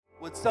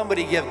Would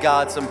somebody give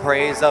God some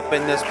praise up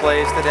in this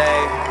place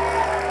today?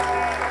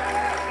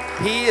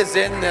 He is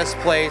in this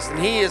place and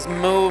He is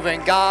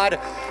moving. God,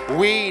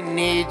 we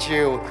need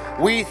you.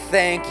 We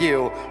thank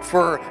you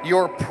for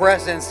your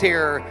presence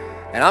here.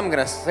 And I'm going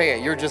to say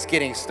it, you're just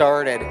getting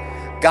started.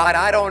 God,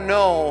 I don't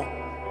know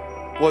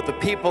what the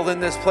people in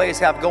this place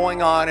have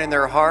going on in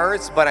their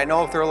hearts, but I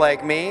know if they're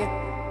like me,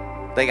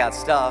 they got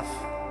stuff,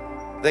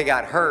 they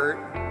got hurt,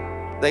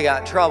 they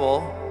got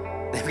trouble,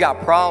 they've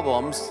got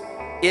problems,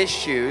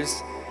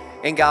 issues.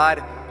 And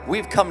God,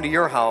 we've come to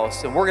your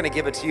house and we're going to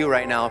give it to you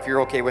right now if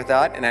you're okay with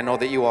that, and I know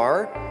that you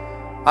are.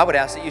 I would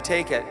ask that you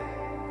take it.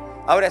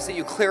 I would ask that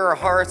you clear our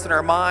hearts and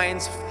our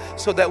minds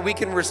so that we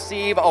can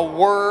receive a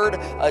word,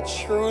 a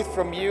truth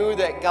from you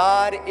that,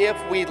 God, if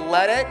we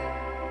let it,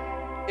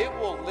 it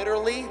will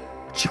literally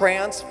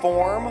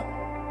transform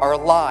our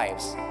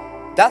lives.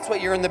 That's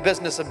what you're in the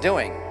business of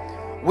doing.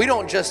 We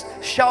don't just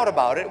shout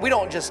about it. We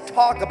don't just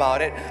talk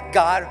about it.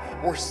 God,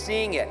 we're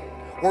seeing it.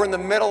 We're in the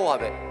middle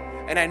of it.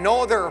 And I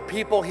know there are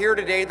people here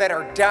today that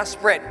are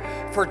desperate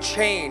for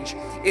change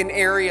in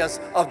areas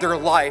of their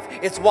life.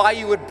 It's why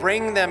you would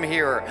bring them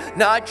here,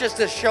 not just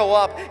to show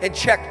up and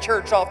check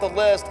church off the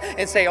list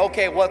and say,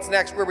 okay, what's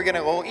next? Where are we going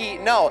to go eat?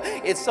 No,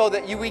 it's so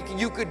that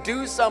you could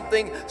do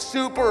something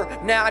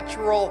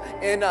supernatural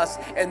in us.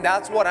 And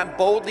that's what I'm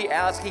boldly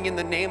asking in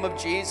the name of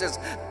Jesus.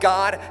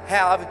 God,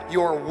 have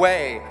your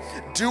way.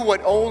 Do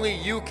what only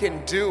you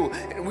can do,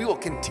 and we will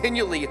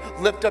continually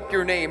lift up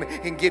your name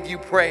and give you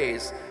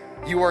praise.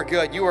 You are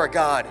good. You are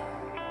God.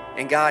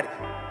 And God,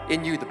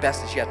 in you, the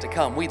best is yet to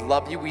come. We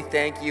love you. We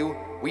thank you.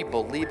 We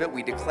believe it.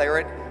 We declare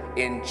it.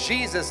 In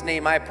Jesus'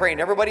 name I pray. And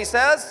everybody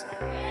says,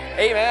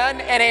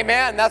 amen and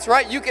amen. That's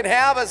right. You can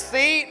have a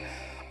seat.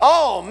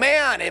 Oh,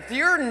 man, if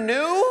you're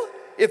new,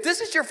 if this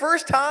is your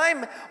first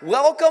time,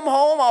 welcome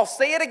home. I'll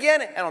say it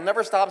again, and I'll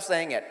never stop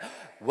saying it.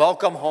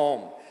 Welcome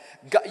home.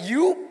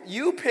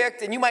 You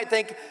picked, and you might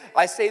think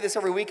I say this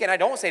every weekend. I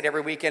don't say it every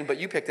weekend, but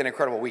you picked an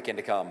incredible weekend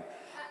to come.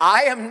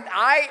 I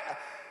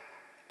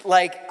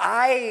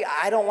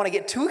don't want to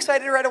get too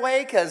excited right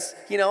away because,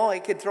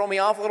 it could throw me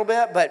off a little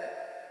bit,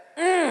 but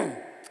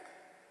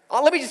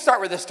let me just start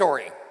with this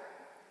story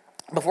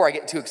before I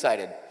get too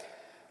excited.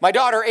 My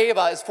daughter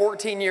Ava is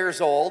 14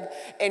 years old,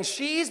 and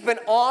she's been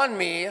on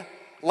me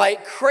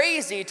like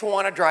crazy to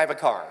want to drive a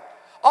car.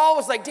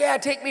 Always like,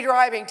 Dad, take me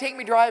driving.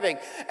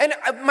 And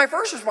my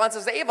first response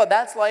is, Ava,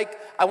 that's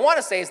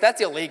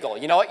illegal.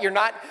 You know what? You're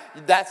not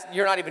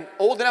even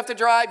old enough to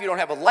drive. You don't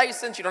have a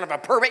license. You don't have a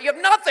permit. You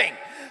have nothing.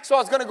 So I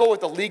was going to go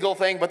with the legal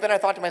thing, but then I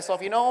thought to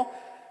myself, I don't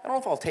know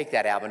if I'll take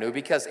that avenue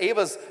because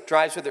Ava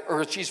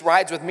she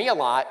rides with me a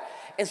lot,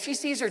 and she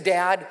sees her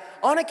dad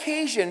on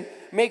occasion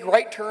make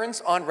right turns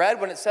on red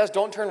when it says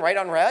don't turn right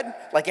on red,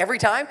 like every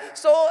time.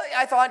 So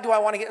I thought, do I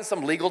want to get in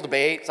some legal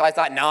debate? So I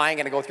thought, no, I ain't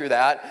going to go through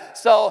that.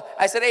 So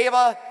I said,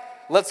 Ava,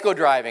 let's go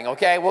driving,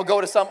 okay? We'll go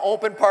to some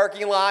open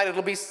parking lot.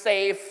 It'll be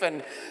safe.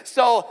 And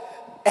so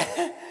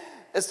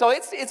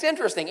it's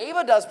interesting.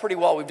 Ava does pretty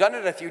well. We've done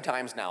it a few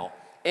times now.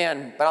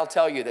 But I'll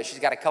tell you that she's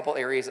got a couple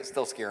areas that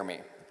still scare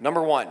me.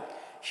 Number one,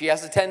 she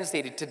has a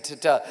tendency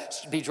to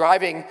be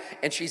driving,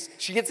 and she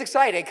gets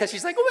excited because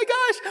she's like, oh my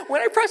gosh,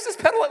 when I press this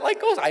pedal, it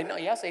like goes. I know,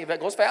 yes, Ava, it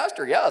goes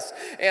faster, yes.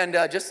 And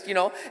and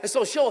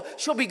so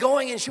she'll be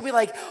going, and she'll be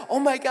like, oh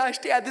my gosh,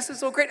 Dad, this is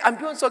so great. I'm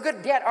doing so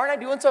good. Dad, aren't I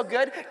doing so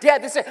good?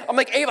 Dad, this is, I'm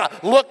like, Ava,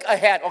 look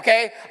ahead,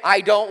 okay?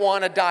 I don't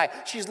want to die.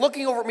 She's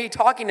looking over at me,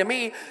 talking to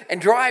me,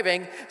 and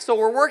driving. So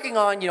we're working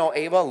on,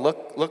 Ava,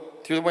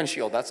 look through the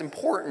windshield. That's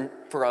important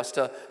for us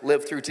to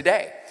live through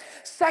today.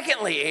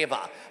 Secondly,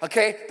 Ava,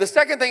 okay, the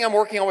second thing I'm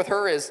working on with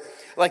her is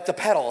like the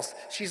pedals.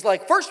 She's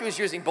like, first she was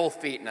using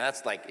both feet, and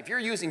that's like, if you're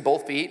using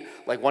both feet,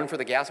 like one for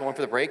the gas and one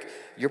for the brake,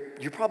 you're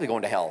probably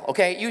going to hell,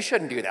 okay? You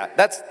shouldn't do that.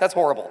 That's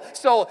horrible.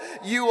 So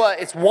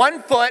it's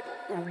one foot,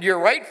 your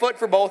right foot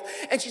for both,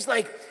 and she's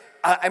like,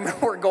 I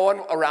remember we're going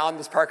around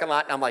this parking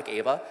lot, and I'm like,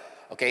 Ava,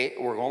 okay,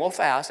 we're going a little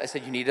fast. I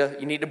said, you need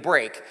to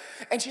brake.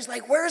 And she's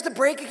like, where's the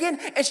brake again?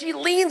 And she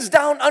leans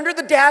down under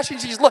the dash, and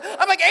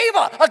I'm like,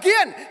 Ava,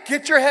 again,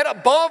 get your head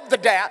above the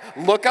dash.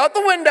 Look out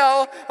the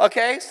window,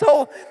 okay?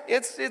 So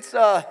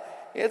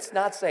it's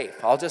not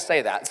safe. I'll just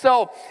say that.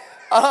 So,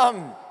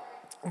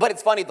 but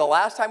it's funny. The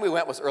last time we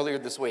went was earlier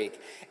this week,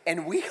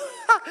 and we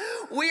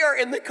are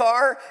in the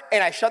car,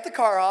 and I shut the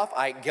car off.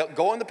 I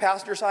go on the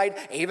passenger side.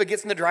 Ava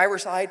gets in the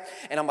driver's side,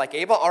 and I'm like,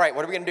 Ava, all right,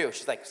 what are we going to do?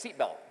 She's like,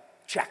 seatbelt,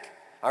 check.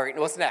 All right,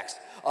 what's next?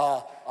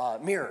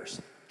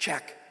 Mirrors,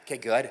 check. Okay,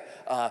 good.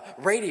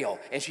 Radio,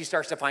 and she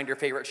starts to find her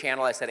favorite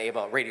channel. I said,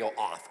 Ava, radio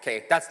off.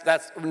 Okay,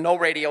 that's no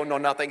radio, no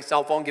nothing.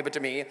 Cell phone, give it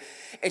to me.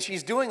 And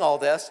she's doing all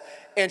this,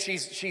 and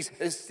she's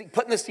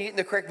putting the seat in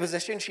the correct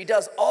position. She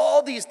does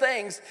all these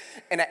things,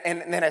 and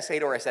then I say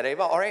to her, I said,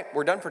 Ava, all right,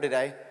 we're done for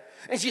today.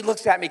 And she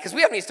looks at me, because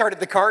we haven't even started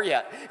the car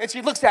yet. And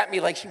she looks at me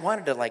like she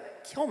wanted to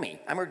kill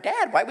me. I'm her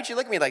dad. Why would she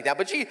look at me like that?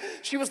 But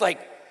she was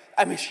like,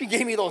 she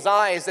gave me those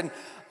eyes, and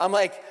I'm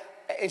like.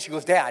 And she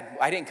goes, Dad,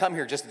 I didn't come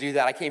here just to do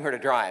that. I came here to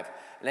drive.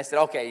 And I said,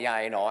 okay, yeah,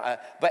 I know.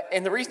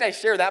 And the reason I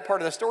share that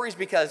part of the story is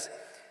because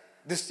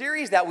The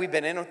series that we've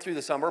been in through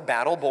the summer,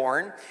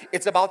 Battleborn,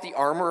 it's about the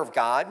armor of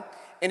God.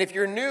 And if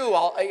you're new,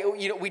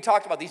 we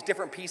talked about these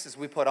different pieces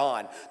we put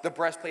on. The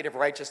breastplate of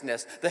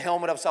righteousness, the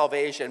helmet of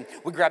salvation.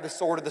 We grab the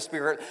sword of the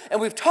Spirit. And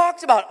we've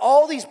talked about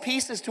all these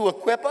pieces to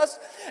equip us.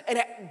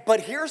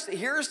 But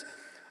here's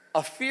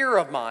a fear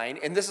of mine,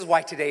 and this is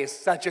why today is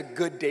such a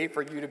good day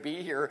for you to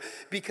be here,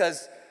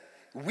 because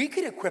we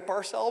could equip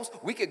ourselves.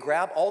 We could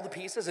grab all the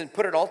pieces and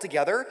put it all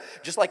together,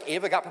 just like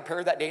Ava got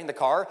prepared that day in the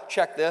car.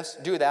 Check this,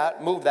 do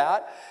that, move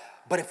that.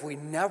 But if we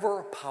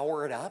never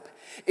power it up,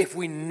 if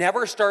we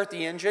never start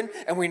the engine,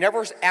 and we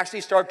never actually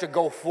start to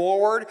go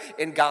forward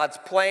in God's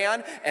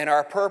plan and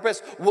our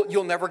purpose,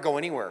 you'll never go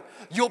anywhere.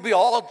 You'll be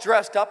all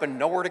dressed up and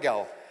nowhere to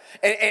go.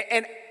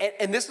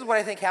 And this is what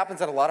I think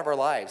happens in a lot of our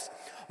lives.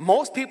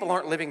 Most people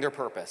aren't living their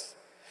purpose.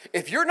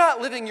 If you're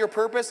not living your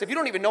purpose, if you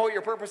don't even know what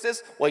your purpose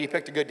is, well, you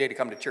picked a good day to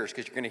come to church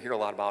because you're going to hear a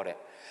lot about it.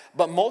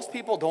 But most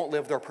people don't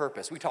live their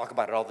purpose. We talk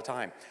about it all the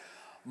time.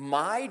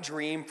 My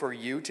dream for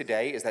you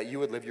today is that you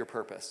would live your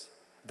purpose.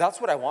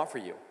 That's what I want for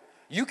you.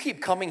 You keep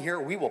coming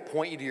here, we will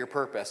point you to your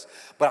purpose.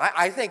 But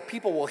I think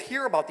people will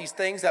hear about these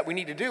things that we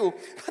need to do,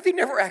 but they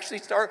never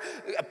actually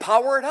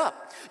power it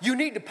up. You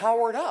need to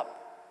power it up.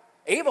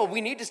 Ava, we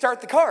need to start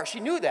the car.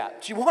 She knew that.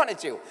 She wanted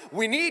to.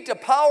 We need to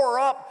power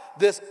up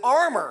this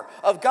armor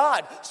of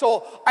God.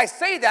 So I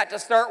say that to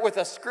start with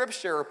a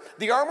scripture.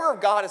 The armor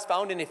of God is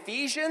found in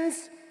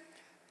Ephesians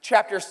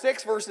chapter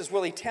 6, verses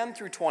really 10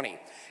 through 20.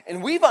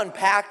 And we've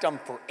unpacked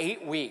them for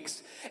 8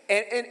 weeks.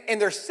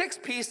 And there's 6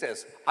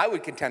 pieces. I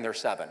would contend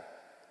there's 7.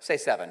 Say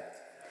 7.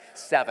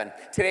 7.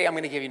 Today I'm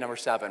going to give you number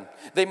 7.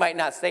 They might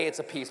not say it's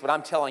a piece, but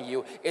I'm telling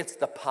you, it's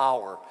the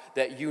power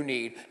that you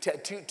need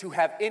to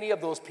have any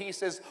of those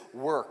pieces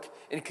work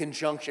in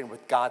conjunction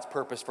with God's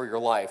purpose for your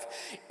life.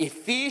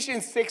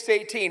 Ephesians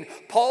 6:18.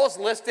 Paul's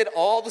listed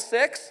all the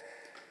 6,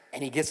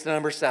 and he gets to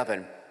number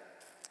 7.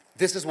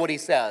 This is what he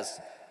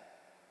says.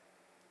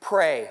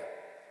 Pray.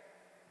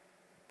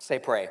 Say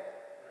pray.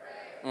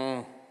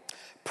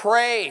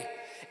 Pray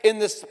in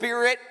the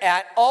Spirit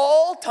at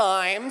all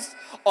times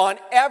on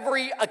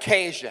every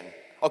occasion.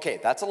 Okay,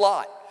 that's a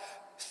lot.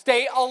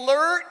 Stay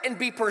alert and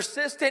be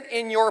persistent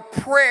in your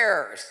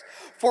prayers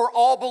for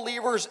all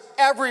believers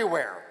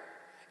everywhere.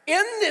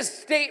 In this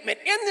statement,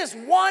 in this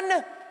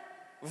one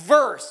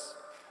verse,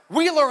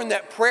 we learn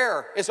that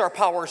prayer is our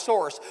power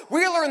source.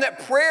 We learn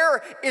that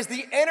prayer is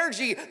the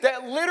energy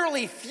that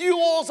literally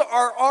fuels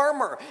our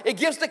armor. It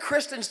gives the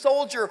Christian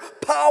soldier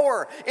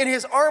power in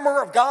his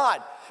armor of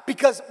God.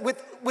 Because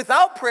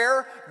without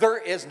prayer, there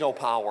is no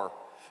power.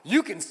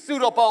 You can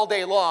suit up all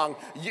day long,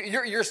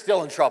 you're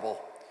still in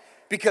trouble.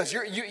 Because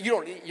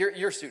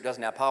your suit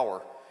doesn't have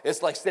power.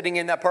 It's like sitting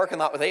in that parking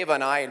lot with Ava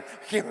and I, and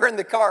you're in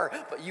the car,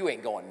 but you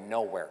ain't going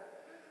nowhere.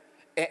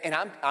 And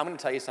I'm going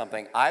to tell you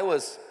something.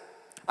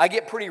 I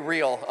get pretty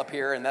real up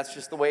here, and that's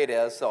just the way it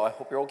is, so I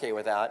hope you're okay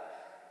with that.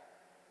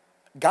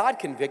 God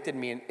convicted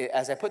me,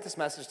 as I put this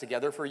message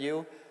together for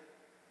you,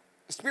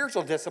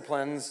 spiritual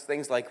disciplines,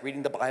 things like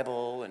reading the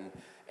Bible and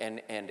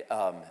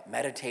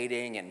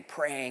meditating and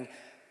praying.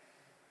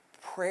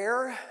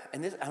 Prayer,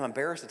 and this, I'm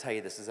embarrassed to tell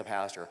you this as a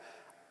pastor,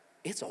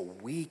 it's a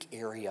weak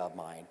area of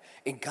mine.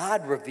 And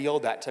God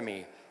revealed that to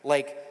me.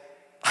 Like,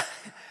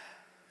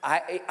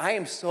 I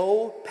am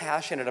so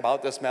passionate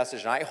about this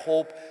message, and I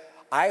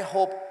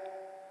hope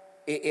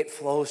it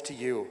flows to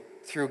you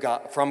through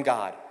God, from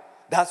God.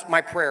 That's my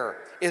prayer.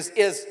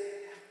 Is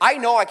I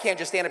know I can't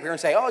just stand up here and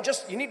say,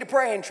 you need to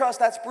pray and trust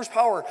that's Bruce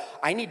Power.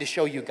 I need to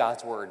show you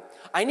God's word.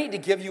 I need to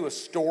give you a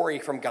story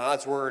from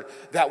God's word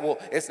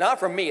it's not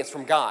from me, it's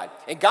from God.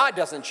 And God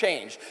doesn't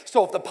change.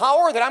 So if the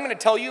power that I'm going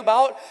to tell you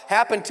about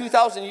happened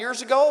 2,000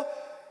 years ago,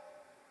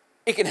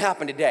 it can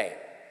happen today.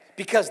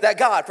 Because that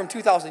God from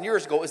 2,000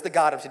 years ago is the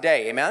God of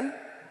today. Amen?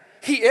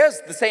 He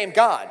is the same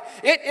God.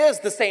 It is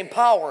the same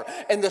power.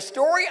 And the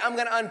story I'm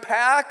going to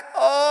unpack,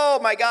 oh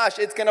my gosh,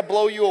 it's going to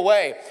blow you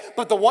away.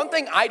 But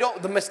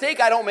the mistake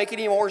I don't make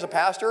anymore as a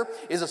pastor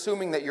is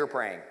assuming that you're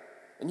praying.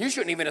 And you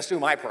shouldn't even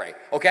assume I pray,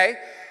 okay?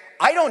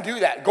 I don't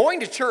do that.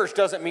 Going to church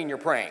doesn't mean you're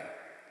praying.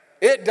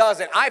 It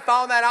doesn't. I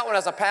found that out when I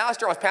was a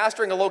pastor. I was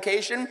pastoring a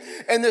location,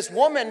 and this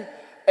woman,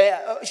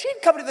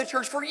 she'd come to the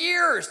church for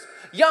years.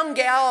 Young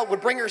gal would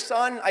bring her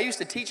son. I used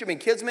to teach him in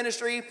kids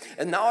ministry,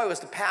 and now I was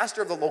the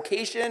pastor of the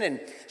location. And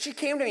she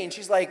came to me, and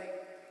she's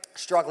like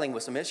struggling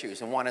with some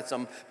issues and wanted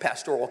some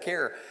pastoral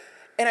care.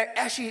 And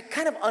as she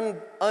kind of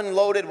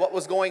unloaded what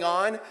was going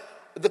on,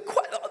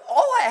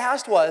 all I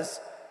asked was,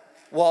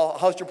 well,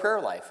 how's your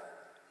prayer life?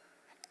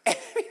 And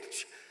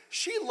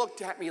she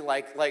looked at me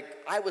like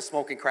I was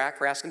smoking crack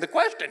for asking the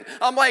question.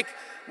 I'm like,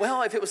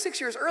 well, if it was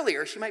 6 years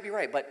earlier, she might be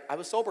right, but I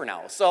was sober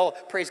now, so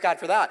praise God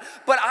for that.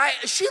 But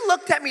she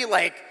looked at me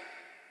like,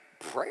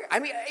 prayer? I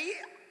mean,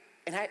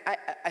 and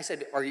I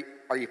said, are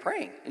you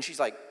praying? And she's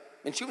like,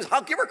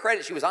 I'll give her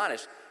credit, she was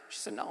honest. She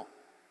said, no.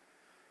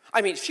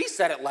 I mean, she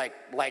said it like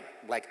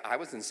I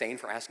was insane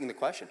for asking the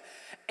question.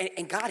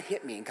 And God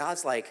hit me, and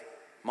God's like,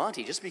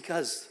 Monty, just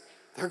because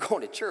they're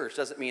going to church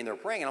doesn't mean they're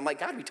praying. And I'm like,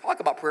 God, we talk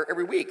about prayer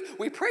every week.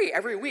 We pray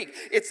every week.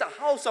 It's a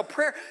house of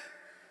prayer.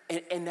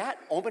 And that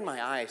opened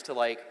my eyes to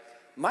like,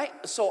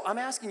 so I'm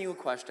asking you a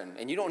question,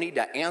 and you don't need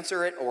to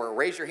answer it or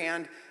raise your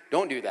hand.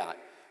 Don't do that.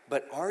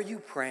 But are you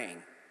praying?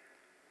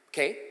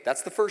 Okay,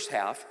 that's the first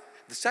half.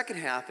 The second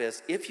half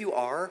is, if you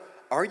are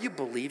you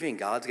believing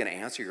God's going to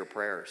answer your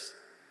prayers?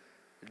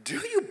 Do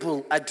you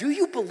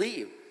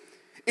believe?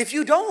 If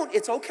you don't,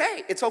 it's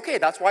okay. It's okay.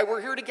 That's why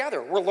we're here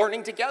together. We're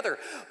learning together.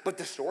 But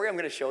the story I'm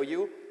going to show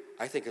you,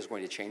 I think is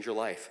going to change your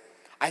life.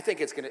 I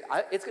think it's going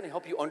to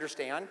help you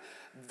understand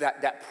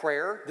that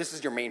prayer. This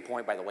is your main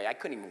point, by the way. I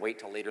couldn't even wait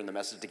till later in the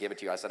message to give it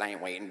to you. I said, I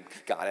ain't waiting.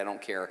 God, I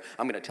don't care.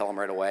 I'm going to tell them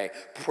right away.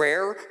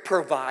 Prayer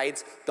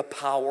provides the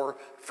power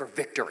for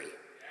victory.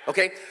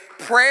 Okay?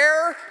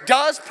 Prayer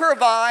does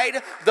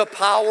provide the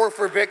power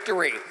for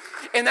victory.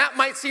 And that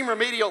might seem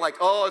remedial, like,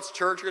 oh, it's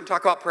church, you're going to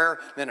talk about prayer.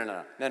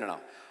 No.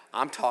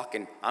 I'm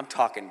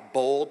talking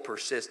bold,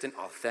 persistent,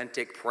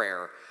 authentic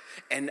prayer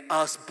and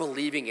us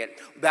believing it.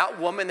 That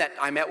woman that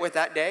I met with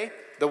that day,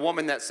 the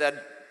woman that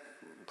said,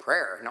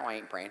 prayer, no, I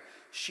ain't praying.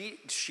 She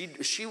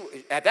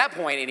at that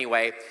point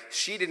anyway,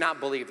 she did not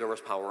believe there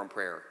was power in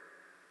prayer.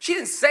 She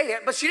didn't say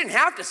it, but she didn't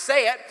have to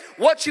say it.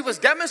 What she was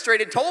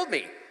demonstrated told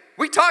me.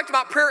 We talked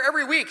about prayer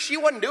every week. She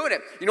wasn't doing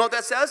it. You know what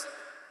that says?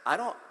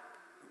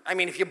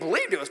 If you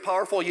believed it was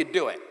powerful, you'd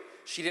do it.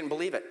 She didn't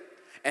believe it.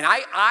 And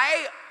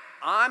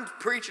I'm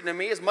preaching to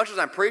me as much as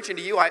I'm preaching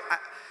to you. I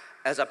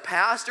as a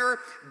pastor,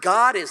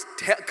 God is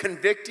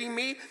convicting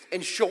me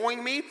and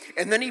showing me,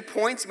 and then he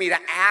points me to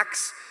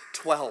Acts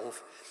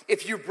 12.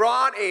 If you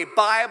brought a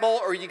Bible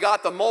or you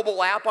got the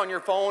mobile app on your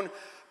phone,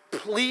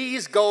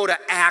 please go to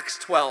Acts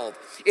 12.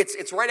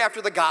 It's right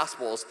after the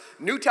Gospels.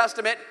 New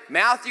Testament,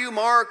 Matthew,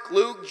 Mark,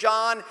 Luke,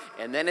 John,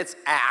 and then it's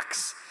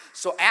Acts.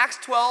 So Acts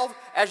 12,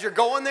 as you're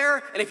going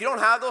there, and if you don't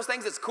have those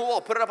things, it's cool.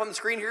 I'll put it up on the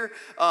screen here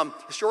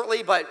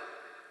shortly, but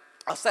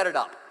I'll set it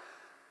up.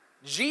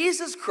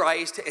 Jesus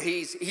Christ,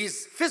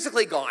 he's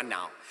physically gone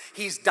now.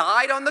 He's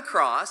died on the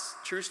cross,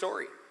 true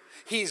story.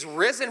 He's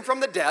risen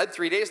from the dead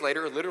 3 days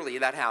later, literally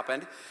that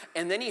happened.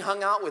 And then he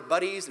hung out with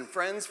buddies and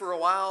friends for a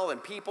while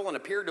and people and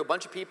appeared to a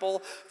bunch of people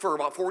for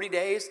about 40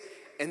 days.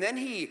 And then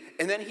he,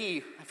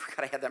 I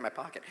forgot I had that in my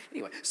pocket.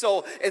 Anyway,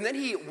 and then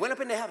he went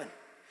up into heaven.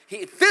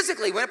 He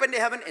physically went up into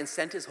heaven and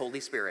sent his Holy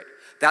Spirit.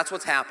 That's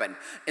what's happened.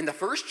 In the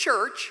first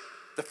church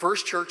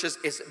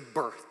is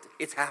birthed.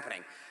 It's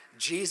happening.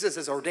 Jesus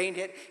has ordained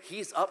it.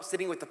 He's up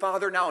sitting with the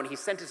Father now, and he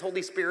sent his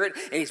Holy Spirit,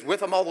 and he's with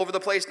them all over the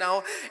place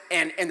now.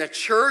 And the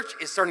church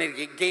is starting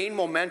to gain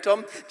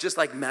momentum, just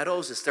like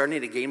Meadows is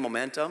starting to gain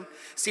momentum.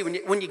 See,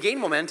 when you gain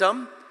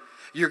momentum,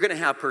 you're going to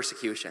have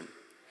persecution.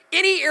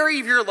 Any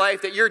area of your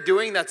life that you're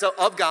doing that's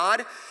of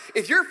God,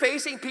 if you're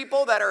facing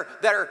people that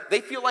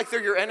they feel like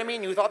they're your enemy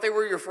and you thought they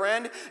were your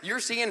friend, you're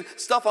seeing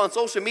stuff on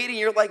social media and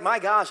you're like, my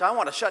gosh, I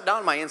want to shut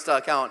down my Insta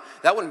account.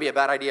 That wouldn't be a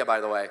bad idea,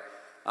 by the way.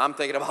 I'm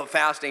thinking about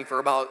fasting for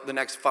about the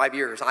next 5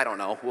 years. I don't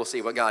know. We'll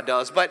see what God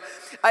does. But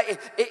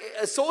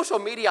social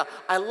media,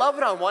 I love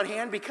it on one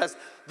hand because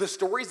the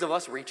stories of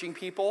us reaching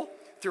people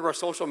through our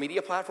social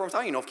media platforms, I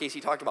don't even know if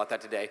Casey talked about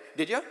that today.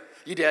 Did you?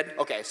 You did?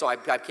 Okay, so I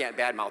can't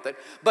badmouth it.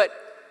 But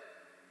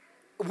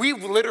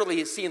we've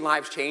literally seen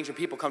lives change and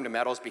people come to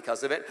Meadows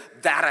because of it.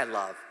 That I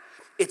love.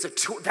 It's a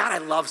tool that I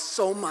love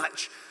so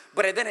much.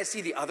 But then I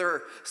see the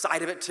other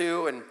side of it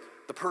too, and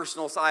the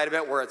personal side of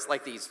it where it's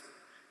like these,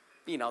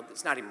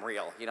 it's not even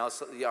real,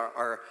 so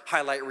our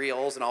highlight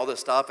reels and all this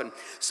stuff. And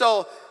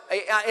so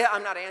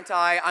I'm not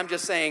anti, I'm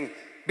just saying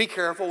be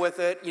careful with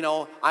it.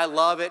 I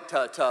love it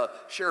to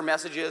share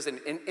messages and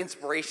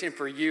inspiration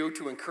for you,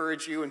 to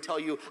encourage you and tell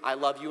you I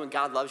love you and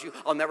God loves you.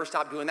 I'll never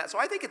stop doing that. So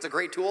I think it's a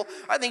great tool.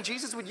 I think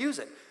Jesus would use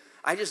it.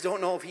 I just don't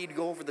know if he'd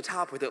go over the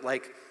top with it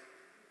like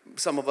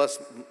some of us,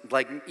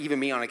 like even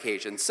me on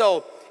occasion.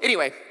 So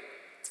anyway,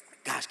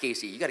 gosh,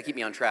 Casey, you got to keep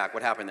me on track.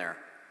 What happened there?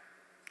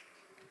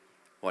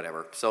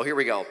 Whatever. So here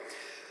we go.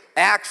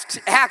 Acts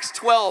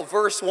 12,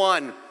 verse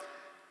 1.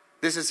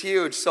 This is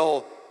huge.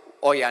 So,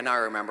 now I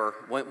remember.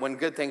 When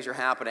good things are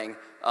happening,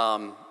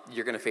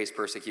 you're going to face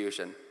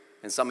persecution.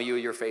 And some of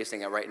you're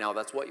facing it right now.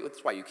 That's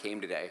why you came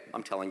today.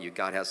 I'm telling you,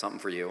 God has something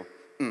for you.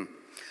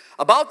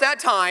 About that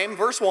time,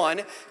 verse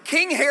 1,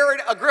 King Herod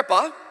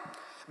Agrippa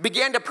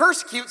began to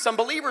persecute some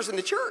believers in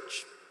the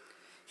church.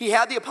 He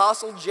had the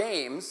apostle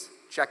James.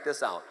 Check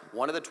this out.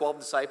 One of the 12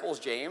 disciples,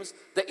 James,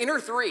 the inner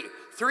three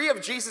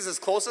of Jesus'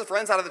 closest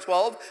friends out of the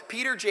 12,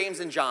 Peter, James,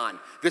 and John.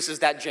 This is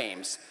that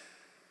James.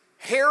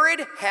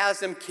 Herod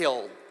has him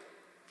killed.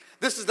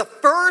 This is the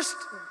first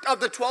of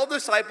the 12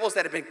 disciples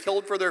that have been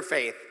killed for their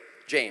faith.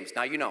 James.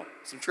 Now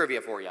some trivia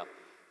for you,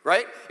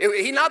 right?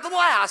 He's not the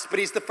last, but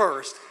he's the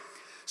first.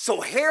 So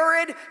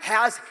Herod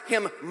has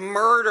him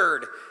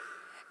murdered,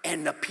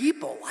 and the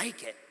people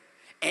like it.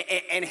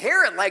 And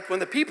Herod liked when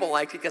the people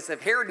liked it, because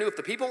if Herod knew if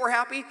the people were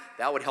happy,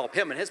 that would help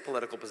him in his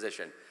political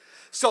position.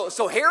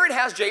 So Herod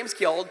has James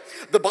killed.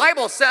 The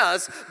Bible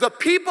says the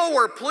people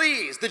were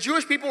pleased. The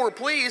Jewish people were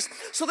pleased.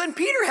 So then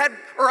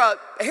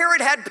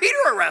Herod had Peter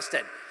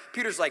arrested.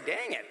 Peter's like,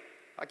 dang it,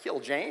 I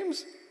killed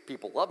James?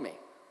 People love me.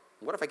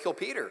 What if I kill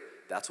Peter?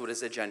 That's what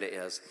his agenda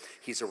is.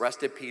 He's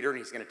arrested Peter and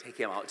he's going to take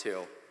him out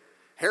too.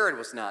 Herod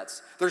was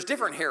nuts. There's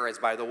different Herods,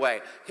 by the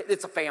way.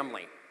 It's a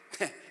family.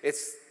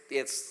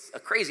 It's a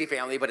crazy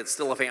family, but it's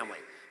still a family.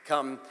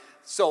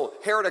 So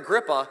Herod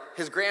Agrippa,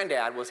 his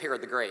granddad was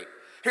Herod the Great.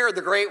 Herod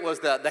the Great was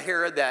the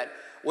Herod that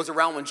was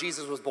around when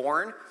Jesus was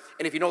born.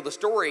 And if you know the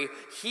story,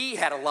 he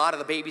had a lot of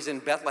the babies in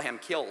Bethlehem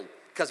killed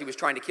because he was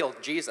trying to kill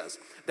Jesus.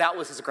 That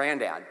was his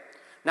granddad.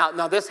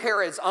 Now this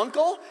Herod's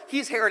uncle,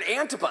 he's Herod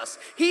Antipas.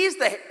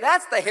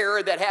 That's the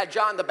Herod that had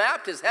John the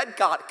Baptist's head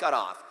cut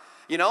off.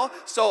 You know?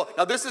 So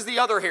now this is the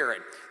other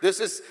Herod. This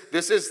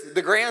is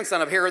the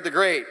grandson of Herod the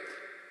Great.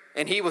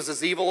 And he was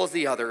as evil as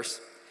the others.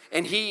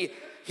 And he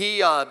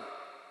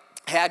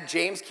had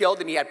James killed,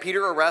 and he had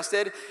Peter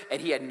arrested,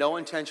 and he had no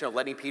intention of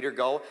letting Peter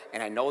go.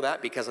 And I know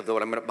that because of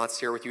what I'm about to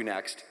share with you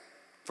next.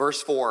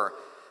 Verse 4,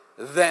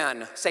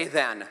 then, say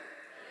then.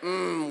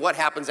 What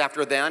happens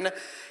after then?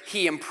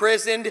 He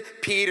imprisoned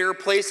Peter,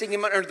 placing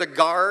him under the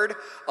guard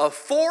of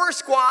 4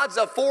 squads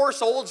of 4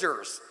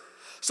 soldiers.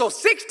 So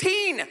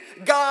 16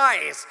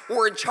 guys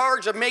were in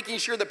charge of making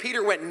sure that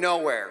Peter went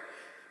nowhere.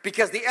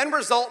 Because the end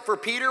result for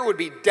Peter would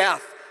be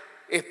death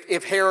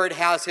if Herod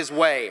has his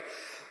way.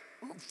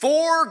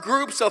 4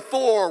 groups of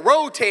 4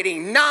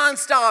 rotating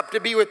nonstop to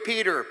be with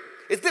Peter.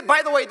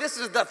 By the way, this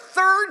is the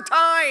 3rd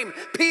time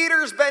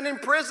Peter's been in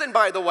prison,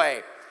 by the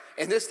way.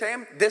 And this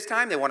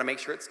time they want to make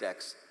sure it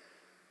sticks.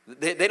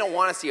 They don't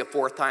want to see a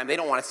 4th time. They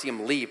don't want to see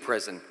him leave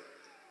prison.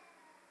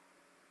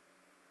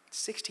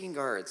 16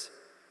 guards.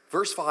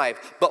 Verse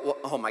 5, but,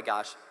 oh my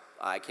gosh,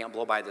 I can't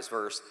blow by this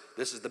verse.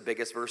 This is the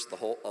biggest verse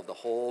of the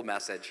whole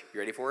message. You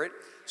ready for it?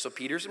 So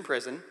Peter's in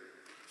prison.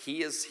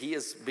 He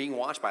is being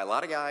watched by a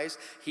lot of guys.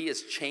 He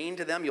is chained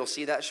to them. You'll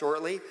see that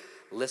shortly.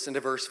 Listen to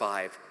verse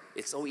 5.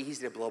 It's so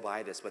easy to blow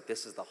by this, but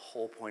this is the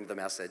whole point of the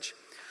message.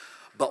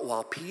 But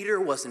while Peter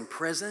was in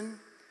prison,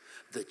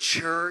 the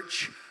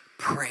church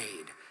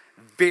prayed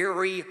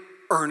very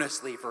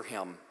earnestly for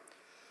him.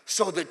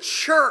 So the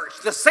church,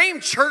 the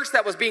same church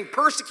that was being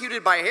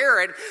persecuted by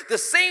Herod, the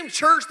same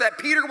church that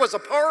Peter was a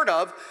part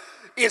of,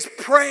 is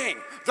praying.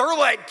 They're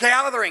like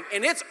gathering,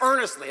 and it's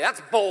earnestly.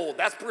 That's bold.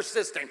 That's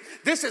persistent.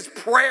 This is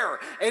prayer,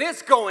 and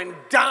it's going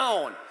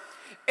down.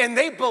 And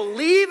they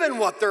believe in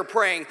what they're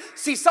praying.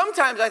 See,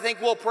 sometimes I think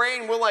we'll pray,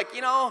 and we're like,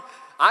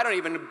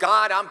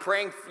 God, I'm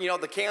praying,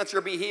 the cancer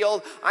be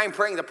healed. I'm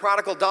praying the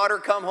prodigal daughter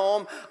come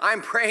home.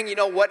 I'm praying,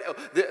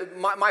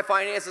 my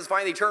finances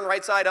finally turn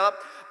right side up.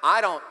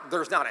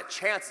 There's not a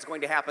chance it's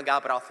going to happen,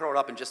 God, but I'll throw it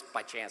up and just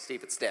by chance see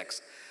if it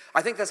sticks.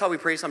 I think that's how we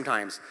pray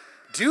sometimes.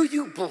 Do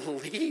you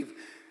believe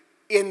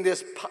in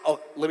this?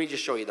 Let me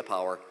just show you the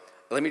power.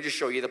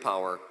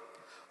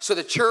 So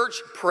the church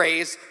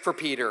prays for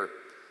Peter.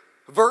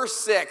 Verse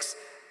 6,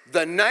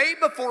 the night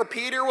before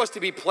Peter was to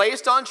be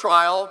placed on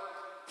trial,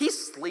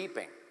 he's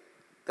sleeping.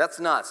 That's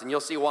nuts, and you'll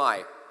see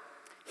why.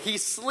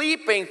 He's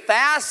sleeping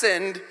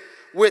fastened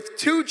with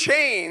 2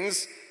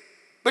 chains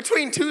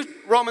between 2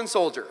 Roman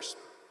soldiers.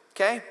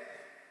 Okay?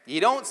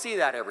 You don't see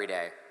that every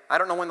day. I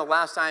don't know when the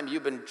last time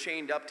you've been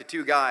chained up to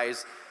 2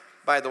 guys.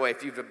 By the way,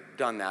 if you've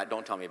done that,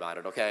 don't tell me about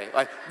it, okay?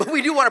 But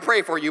we do want to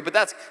pray for you, but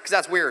that's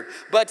weird.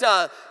 But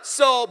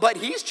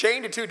he's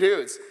chained to 2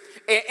 dudes.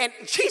 And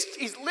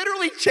he's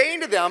literally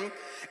chained to them,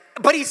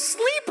 but he's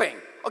sleeping.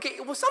 Okay,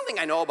 well, something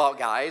I know about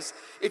guys,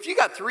 if you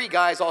got 3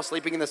 guys all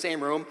sleeping in the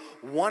same room,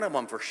 one of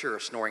them for sure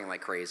is snoring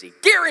like crazy.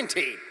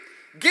 Guaranteed.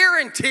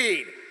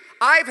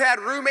 I've had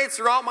roommates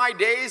throughout my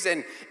days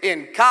in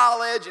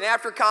college and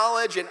after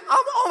college, and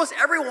almost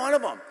every one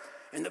of them.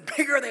 And the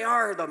bigger they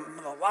are, the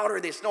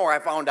louder they snore, I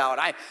found out.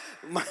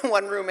 My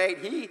one roommate,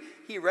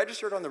 he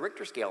registered on the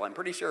Richter scale, I'm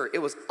pretty sure. It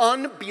was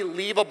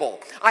unbelievable.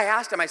 I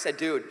asked him, I said,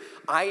 dude,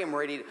 I am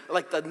ready.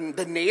 Like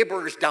the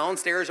neighbors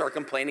downstairs are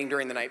complaining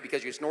during the night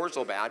because you snore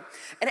so bad.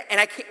 And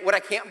what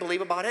I can't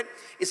believe about it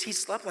is he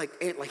slept like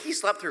he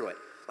slept through it.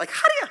 Like,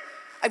 how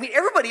do you...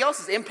 everybody else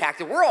is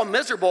impacted. We're all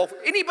miserable.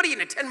 Anybody in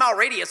a 10-mile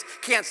radius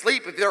can't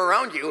sleep if they're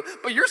around you,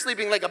 but you're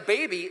sleeping like a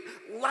baby,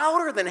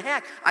 louder than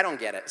heck. I don't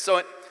get it.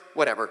 So,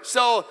 whatever.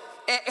 So,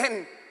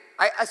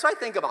 so I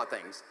think about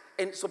things.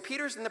 And so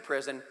Peter's in the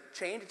prison,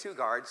 chained to 2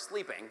 guards,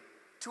 sleeping.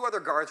 2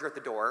 other guards are at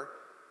the door.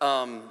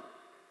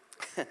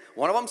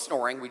 One of them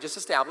snoring. We just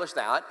established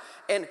that.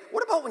 And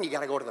what about when you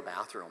got to go to the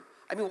bathroom?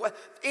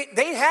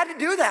 They had to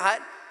do that.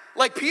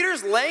 Like,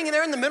 Peter's laying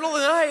there in the middle of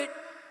the night.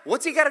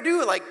 What's he got to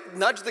do? Like,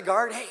 nudge the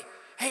guard?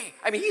 Hey.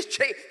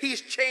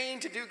 He's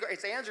chained to 2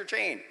 guards. His hands are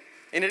chained.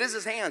 And it is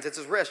his hands. It's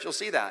his wrist. You'll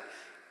see that.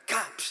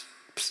 God,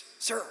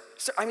 sir.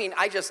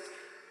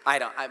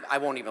 I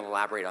won't even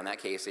elaborate on that,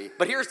 Casey.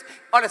 But here's,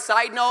 on a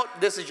side note,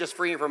 this is just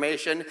free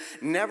information.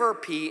 Never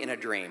pee in a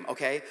dream,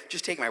 okay?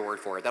 Just take my word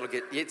for it.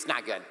 It's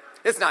not good.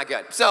 It's not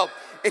good. So,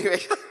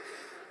 anyway,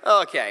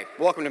 okay,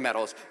 welcome to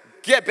Meadows.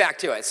 Get back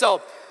to it.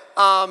 So,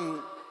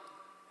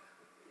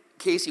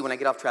 Casey, when I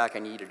get off track, I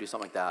need you to do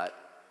something like that.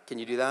 Can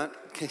you do that?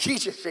 He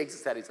just shakes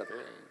his head. He's like,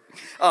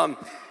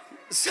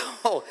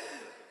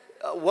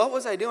 what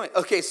was I doing?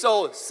 Okay,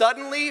 so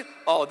suddenly,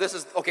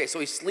 so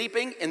he's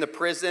sleeping in the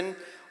prison.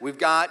 We've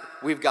got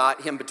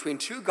him between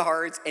 2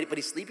 guards, but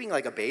he's sleeping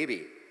like a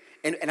baby.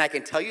 And I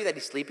can tell you that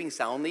he's sleeping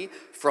soundly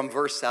from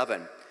verse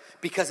 7.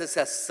 Because it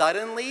says,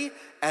 suddenly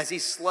as he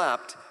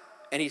slept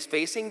and he's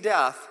facing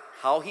death,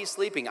 how he's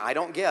sleeping, I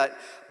don't get,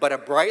 but a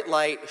bright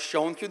light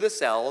shone through the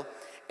cell,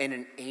 and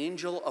an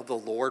angel of the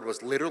Lord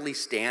was literally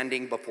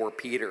standing before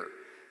Peter.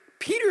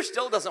 Peter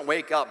still doesn't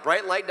wake up.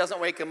 Bright light doesn't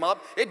wake him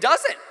up. It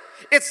doesn't.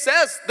 It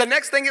says, the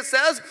next thing it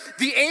says,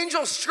 the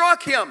angel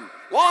struck him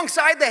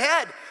alongside the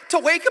head to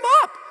wake him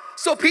up.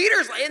 So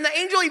and the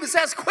angel even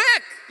says, quick,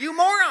 you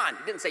moron.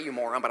 He didn't say you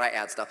moron, but I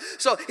add stuff.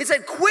 So it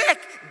said, quick,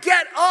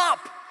 get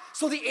up.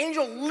 So the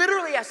angel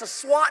literally has to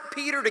swat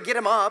Peter to get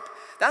him up.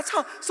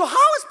 So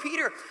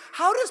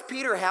how does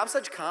Peter have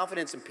such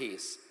confidence and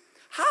peace?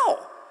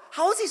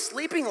 How is he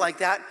sleeping like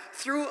that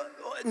through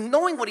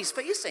knowing what he's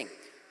facing?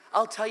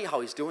 I'll tell you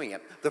how he's doing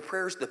it. The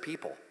prayers of the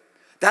people.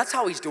 That's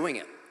how he's doing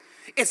it.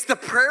 It's the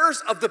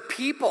prayers of the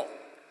people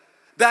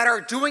that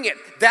are doing it.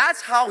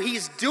 That's how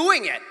he's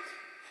doing it.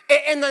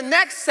 In the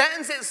next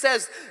sentence it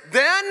says,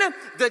 then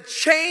the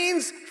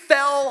chains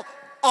fell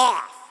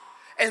off.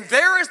 And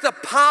there is the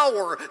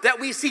power that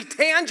we see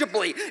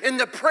tangibly in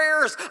the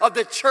prayers of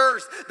the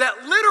church,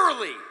 that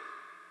literally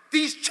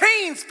these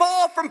chains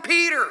fall from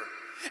Peter.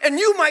 And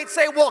you might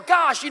say, well,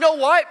 gosh, you know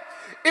what?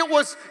 It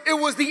was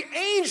the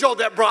angel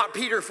that brought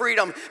Peter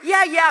freedom.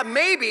 Yeah,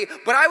 maybe.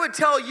 But I would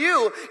tell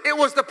you, it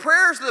was the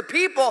prayers of the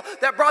people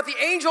that brought the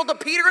angel to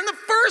Peter in the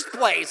first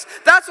place.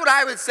 That's what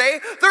I would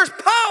say. There's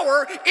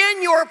power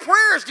in your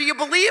prayers. Do you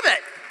believe it?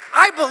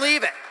 I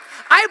believe it.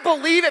 I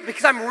believe it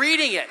because I'm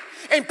reading it.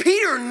 And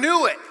Peter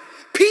knew it.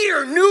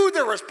 Peter knew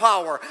there was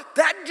power.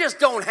 That just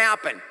don't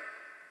happen.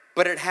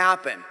 But it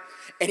happened.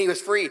 And he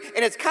was free.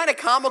 And it's kind of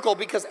comical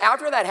because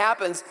after that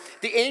happens,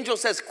 the angel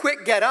says,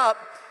 quick, get up.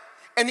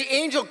 And the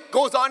angel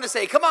goes on to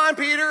say, come on,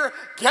 Peter,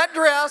 get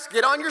dressed,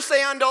 get on your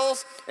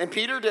sandals. And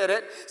Peter did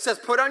it. Says,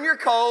 put on your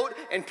coat.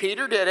 And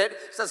Peter did it.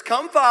 Says,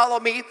 come follow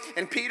me.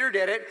 And Peter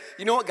did it.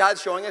 You know what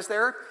God's showing us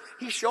there?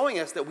 He's showing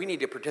us that we need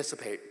to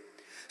participate.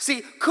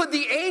 See, could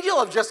the angel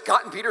have just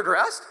gotten Peter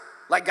dressed?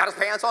 Like got his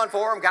pants on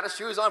for him, got his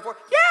shoes on for him?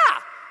 Yeah.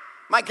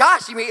 My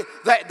gosh, you mean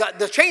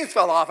the chains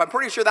fell off. I'm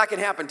pretty sure that can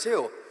happen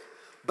too.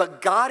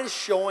 But God is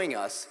showing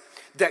us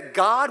that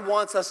God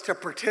wants us to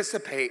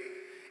participate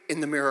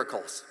in the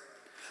miracles.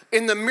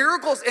 In the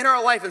miracles in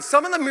our life. And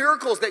some of the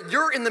miracles that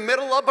you're in the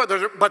middle of,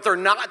 but they're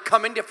not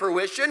coming to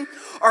fruition,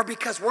 are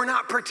because we're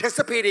not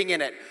participating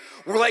in it.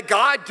 We're like,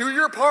 God, do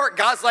your part.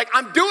 God's like,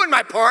 I'm doing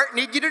my part.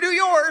 Need you to do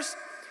yours.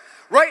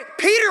 Right?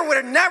 Peter would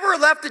have never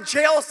left the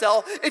jail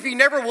cell if he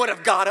never would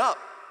have got up.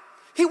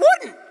 He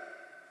wouldn't.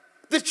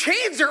 The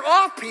chains are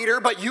off, Peter,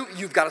 but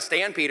you've got to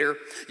stand, Peter.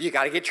 You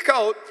got to get your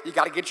coat. You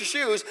got to get your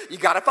shoes. You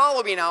got to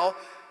follow me now.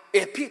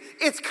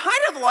 It's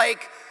kind of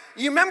like,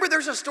 you remember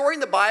there's a story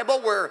in the Bible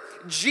where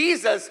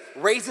Jesus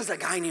raises a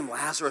guy named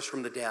Lazarus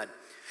from the dead.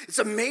 It's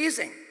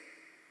amazing.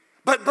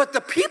 But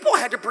the people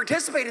had to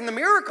participate in the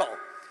miracle.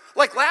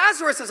 Like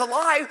Lazarus is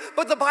alive,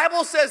 but the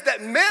Bible says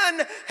that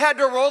men had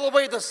to roll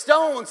away the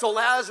stone so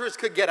Lazarus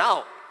could get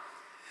out.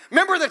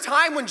 Remember the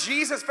time when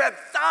Jesus fed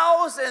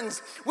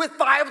thousands with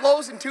 5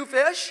 loaves and 2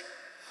 fish?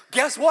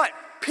 Guess what?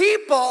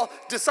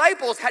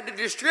 Disciples had to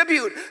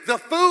distribute the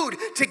food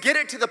to get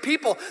it to the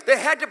people. They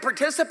had to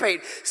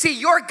participate. See,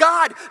 your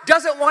God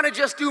doesn't want to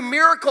just do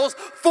miracles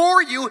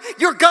for you.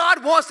 Your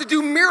God wants to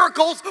do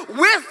miracles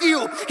with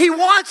you. He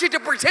wants you to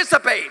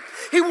participate.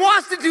 He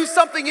wants to do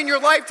something in your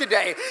life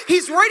today.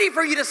 He's ready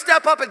for you to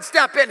step up and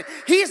step in.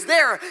 He's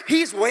there.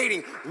 He's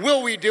waiting.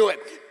 Will we do it?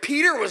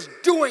 Peter was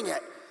doing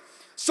it.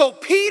 So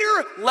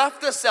Peter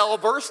left the cell,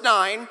 verse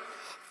 9,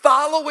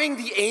 following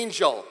the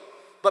angel.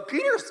 But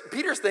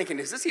Peter's thinking,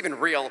 is this even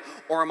real,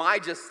 or am I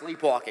just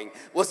sleepwalking?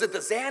 Was it the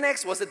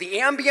Xanax? Was it the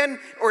Ambien?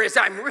 Or is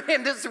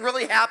this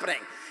really happening?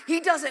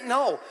 He doesn't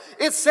know.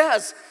 It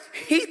says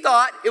he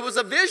thought it was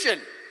a vision.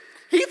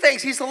 He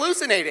thinks he's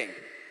hallucinating.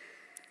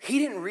 He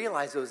didn't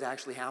realize it was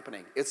actually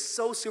happening. It's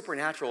so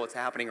supernatural what's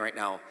happening right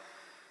now.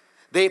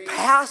 They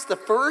passed the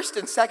first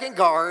and second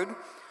guard,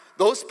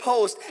 those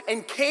posts,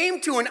 and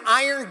came to an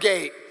iron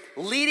gate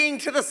leading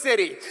to the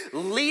city,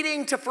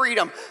 leading to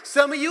freedom.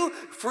 Some of you,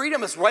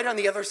 freedom is right on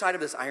the other side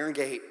of this iron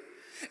gate,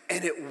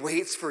 and it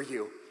waits for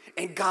you.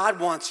 And God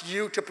wants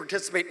you to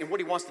participate in what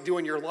he wants to do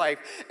in your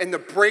life and the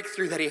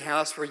breakthrough that he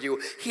has for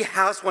you. He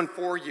has one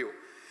for you.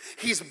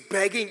 He's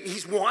begging,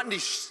 he's wanting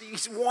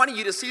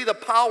you to see the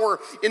power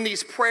in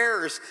these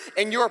prayers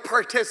and your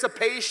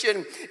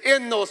participation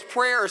in those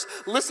prayers.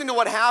 Listen to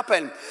what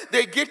happened.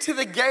 They get to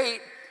the gate,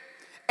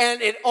 and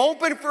it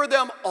opened for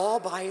them all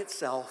by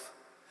itself.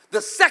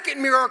 The second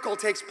miracle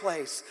takes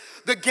place.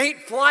 The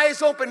gate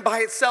flies open by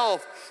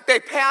itself. They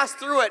pass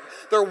through it.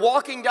 They're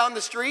walking down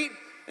the street,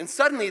 and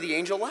suddenly the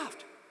angel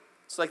left.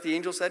 It's like the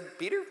angel said,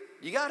 Peter,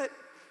 you got it.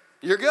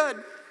 You're good.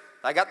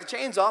 I got the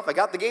chains off. I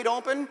got the gate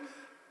open.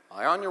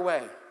 You're on your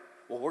way.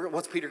 Well,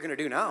 what's Peter going to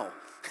do now?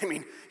 I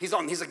mean, he's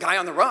a guy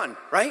on the run,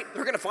 right?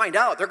 They're going to find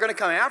out. They're going to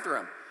come after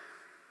him.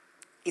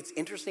 It's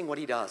interesting what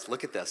he does.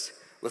 Look at this.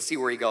 Let's see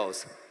where he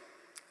goes.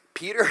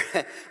 Peter,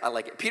 I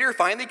like it. Peter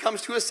finally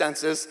comes to his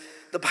senses.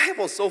 The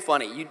Bible is so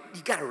funny. You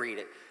got to read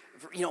it.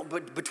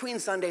 but between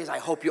Sundays, I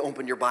hope you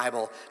open your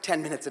Bible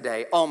 10 minutes a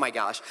day. Oh my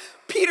gosh.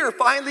 Peter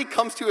finally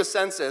comes to his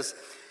senses.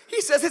 He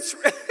says, it's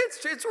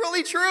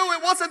really true.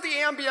 It wasn't the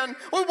Ambien.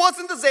 It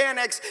wasn't the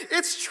Xanax.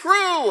 It's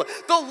true.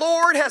 The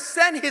Lord has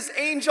sent his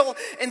angel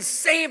and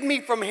saved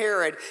me from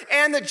Herod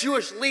and the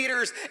Jewish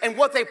leaders and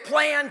what they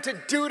planned to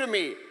do to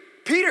me.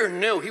 Peter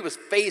knew he was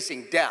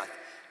facing death.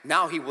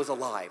 Now he was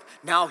alive.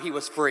 Now he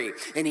was free.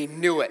 And he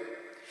knew it.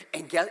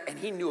 And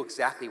he knew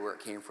exactly where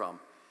it came from.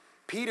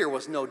 Peter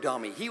was no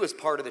dummy. He was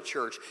part of the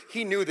church.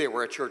 He knew they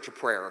were a church of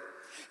prayer.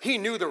 He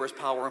knew there was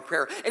power in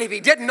prayer. And if he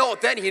didn't know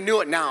it then, he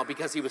knew it now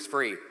because he was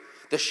free.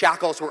 The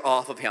shackles were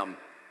off of him.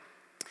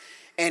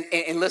 And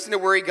listen to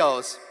where he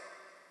goes.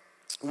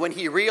 When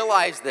he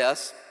realized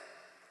this,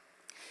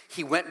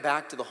 he went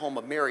back to the home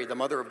of Mary, the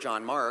mother of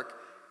John Mark.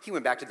 He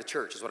went back to the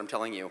church, is what I'm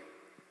telling you,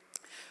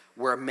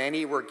 where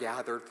many were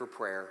gathered for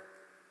prayer.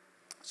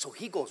 So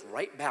he goes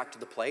right back to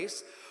the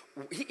place.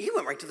 He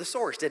went right to the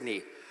source, didn't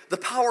he? The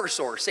power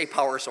source. Say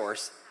power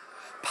source.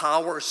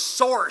 Power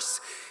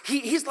source.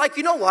 He's like,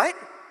 you know what?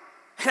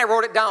 And I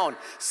wrote it down.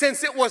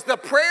 Since it was the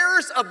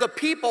prayers of the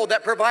people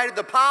that provided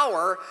the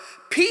power,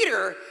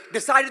 Peter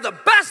decided the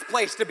best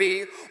place to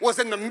be was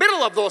in the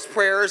middle of those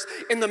prayers,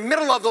 in the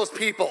middle of those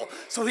people.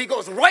 So he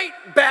goes right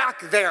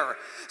back there.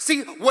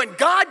 See, when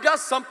God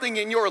does something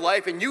in your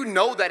life and you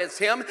know that it's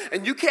him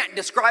and you can't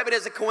describe it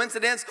as a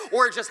coincidence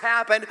or it just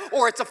happened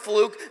or it's a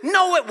fluke.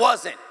 No, it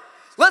wasn't.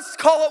 Let's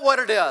call it what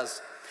it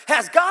is.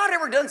 Has God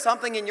ever done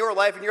something in your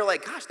life and you're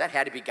like, gosh, that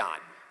had to be God?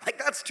 Like,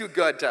 that's too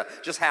good to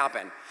just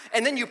happen.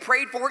 And then you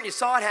prayed for it and you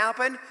saw it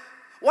happen.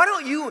 Why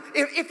don't you,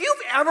 if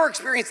you've ever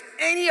experienced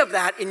any of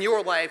that in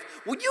your life,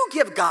 would you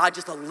give God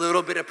just a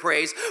little bit of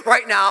praise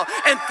right now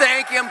and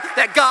thank him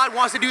that God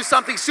wants to do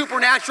something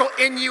supernatural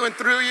in you and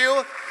through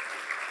you?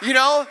 You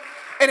know?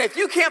 And if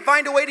you can't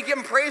find a way to give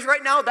him praise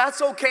right now,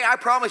 that's okay. I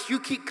promise you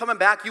keep coming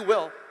back, you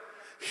will.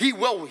 He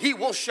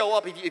will show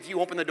up if you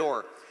open the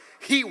door.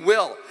 He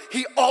will.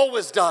 He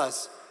always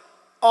does.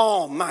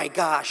 Oh my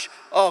gosh.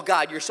 Oh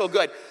God, you're so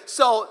good.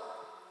 So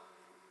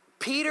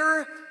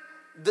Peter,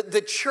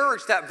 the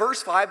church, that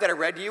verse 5 that I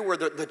read to you where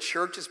the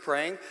church is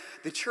praying,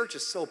 the church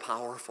is so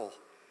powerful.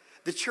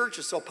 The church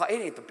is so powerful.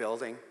 It ain't the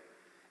building.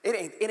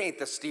 It ain't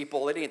the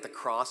steeple. It ain't the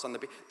cross on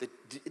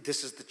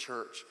this is the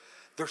church.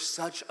 There's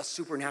such a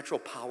supernatural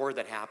power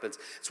that happens.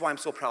 That's why I'm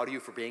so proud of you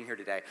for being here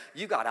today.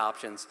 You got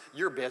options.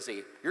 You're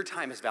busy. Your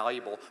time is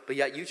valuable. But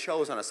yet you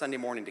chose on a Sunday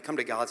morning to come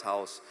to God's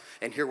house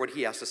and hear what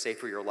he has to say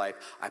for your life.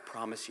 I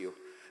promise you,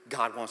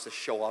 God wants to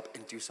show up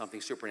and do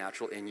something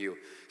supernatural in you.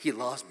 He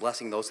loves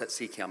blessing those that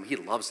seek him. He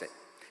loves it.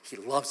 He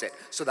loves it.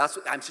 So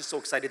I'm just so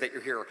excited that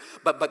you're here.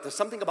 But there's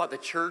something about the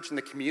church and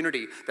the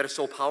community that is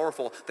so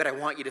powerful that I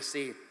want you to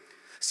see.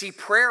 See,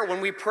 prayer,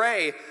 when we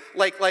pray,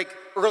 like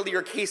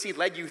earlier Casey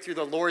led you through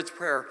the Lord's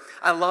Prayer.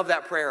 I love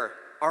that prayer.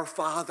 Our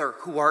Father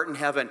who art in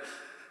heaven.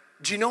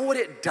 Do you know what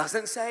it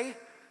doesn't say?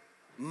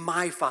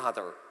 My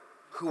Father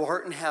who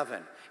art in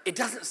heaven. It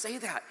doesn't say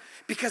that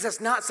because it's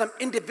not some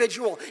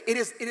individual. It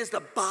is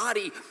the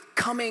body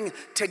coming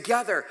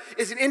together.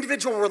 It's an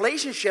individual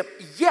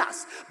relationship,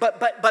 yes,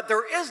 but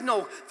there is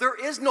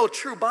no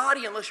true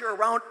body unless you're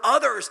around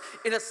others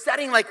in a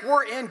setting like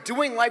we're in,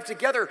 doing life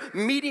together,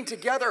 meeting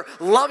together,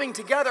 loving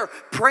together,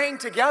 praying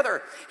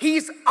together.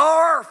 He's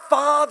our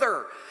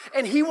Father.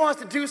 And he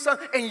wants to do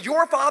something, and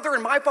your Father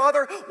and my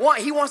Father,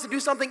 he wants to do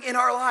something in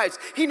our lives.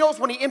 He knows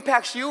when he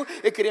impacts you,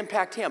 it could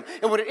impact him.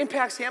 And when it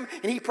impacts him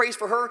and he prays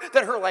for her,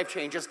 then her life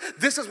changes.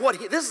 This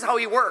is how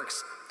he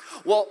works.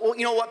 Well,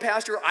 you know what,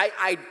 Pastor?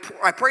 I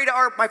pray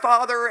to my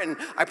Father and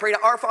I pray to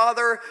our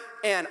Father,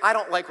 and I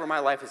don't like where my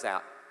life is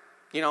at.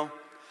 You know?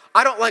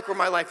 I don't like where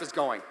my life is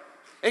going.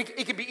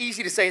 It can be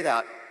easy to say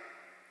that.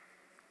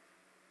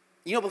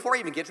 You know, before I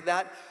even get to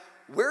that,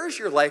 where is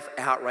your life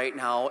at right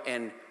now?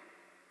 And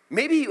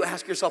maybe you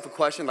ask yourself a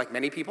question like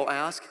many people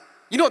ask.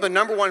 You know the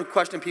number one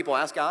question people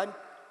ask God?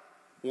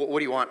 What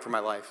do you want for my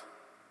life?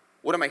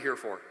 What am I here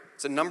for?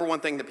 It's the number one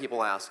thing that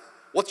people ask.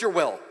 What's your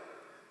will?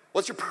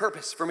 What's your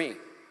purpose for me?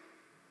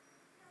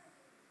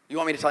 You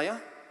want me to tell you?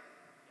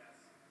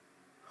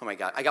 Oh my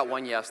God, I got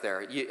one yes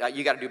there. You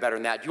got to do better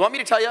than that. Do you want me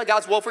to tell you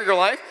God's will for your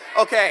life?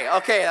 Okay,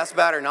 that's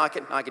better. Now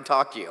I can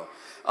talk to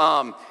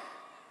you.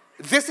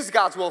 This is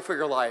God's will for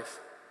your life.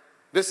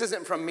 This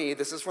isn't from me.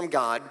 This is from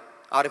God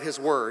out of his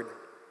word.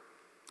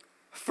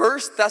 1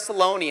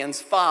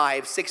 Thessalonians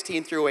 5,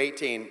 16 through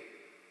 18.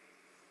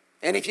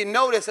 And if you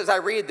notice as I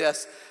read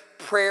this,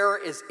 prayer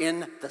is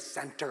in the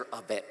center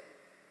of it.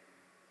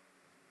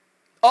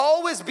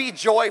 Always be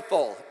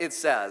joyful, it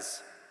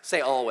says.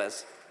 Say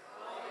always.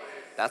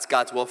 That's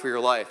God's will for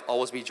your life.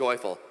 Always be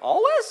joyful.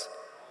 Always?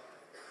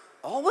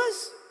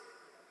 Always?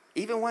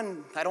 Even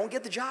when I don't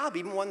get the job,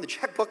 even when the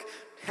checkbook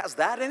has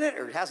that in it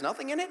or it has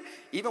nothing in it,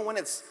 even when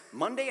it's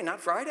Monday and not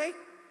Friday,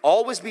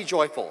 always be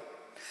joyful.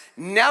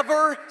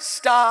 Never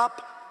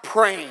stop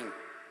praying.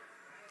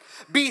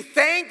 Be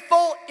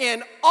thankful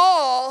in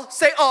all,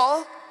 say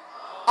all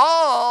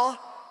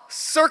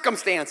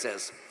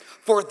circumstances.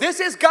 For this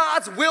is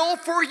God's will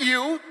for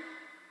you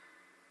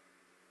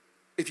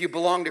if you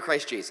belong to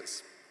Christ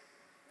Jesus.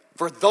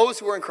 For those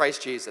who are in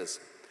Christ Jesus,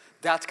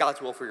 that's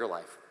God's will for your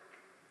life.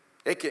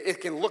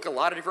 It can look a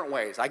lot of different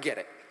ways. I get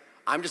it.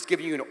 I'm just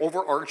giving you an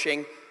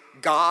overarching,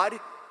 God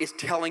is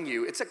telling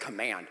you, it's a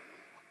command.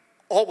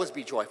 Always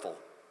be joyful.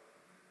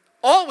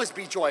 Always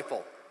be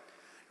joyful.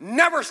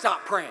 Never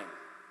stop praying.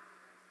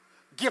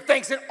 Give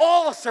thanks in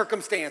all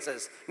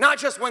circumstances, not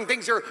just when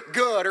things are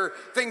good or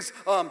things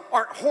aren't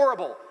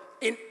horrible.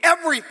 In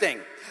everything.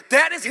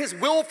 That is his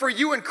will for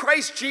you in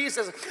Christ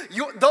Jesus.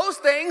 Those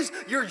things,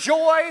 your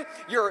joy,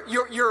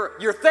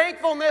 your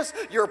thankfulness,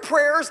 your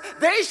prayers,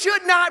 they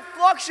should not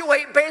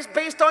fluctuate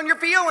based on your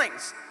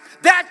feelings.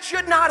 That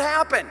should not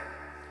happen.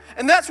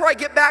 And that's where I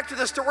get back to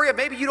the story of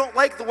maybe you don't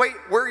like the way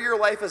where your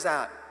life is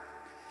at.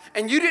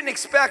 And you didn't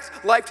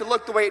expect life to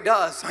look the way it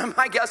does.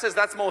 My guess is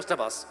that's most of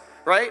us,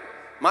 right?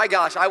 My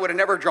gosh, I would have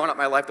never drawn up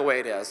my life the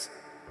way it is.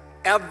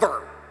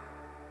 Ever.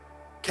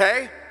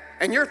 Okay?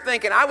 And you're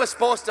thinking, I was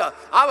supposed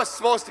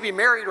to be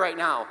married right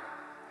now.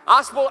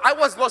 I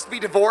wasn't supposed to be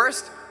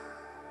divorced.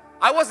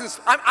 I was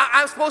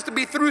supposed to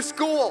be through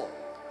school.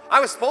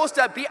 I was supposed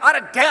to be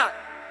out of debt.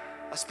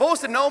 I was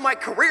supposed to know my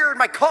career and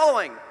my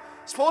calling.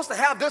 I was supposed to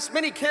have this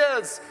many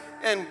kids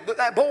and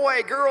that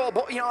boy, girl,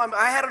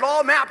 I had it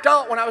all mapped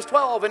out when I was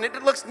 12, and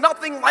it looks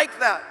nothing like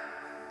that.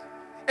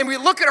 And we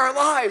look at our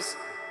lives,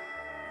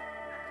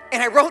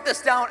 and I wrote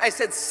this down. I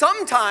said,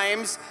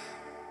 sometimes,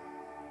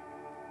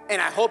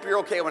 and I hope you're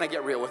okay when I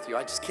get real with you.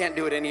 I just can't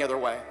do it any other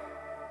way.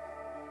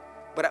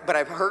 But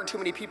I've heard too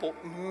many people,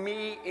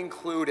 me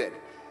included,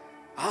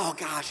 oh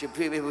gosh, if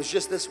it was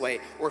just this way,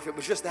 or if it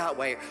was just that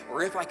way,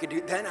 or if I could do,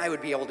 then I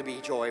would be able to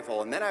be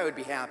joyful, and then I would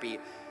be happy.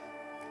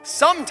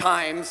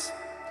 Sometimes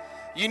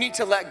you need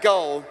to let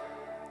go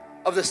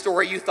of the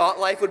story you thought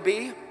life would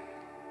be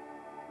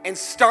and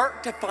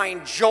start to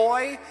find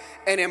joy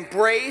and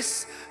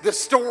embrace the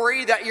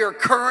story that you're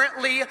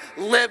currently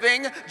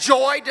living.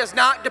 Joy does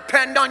not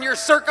depend on your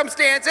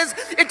circumstances.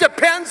 It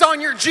depends on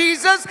your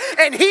Jesus,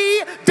 and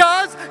he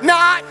does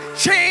not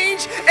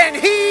change, and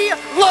he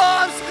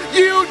loves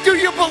you. Do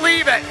you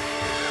believe it?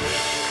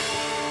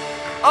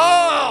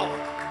 Oh,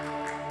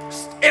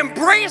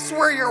 embrace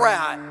where you're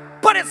at.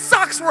 But it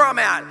sucks where I'm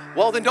at.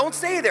 Well, then don't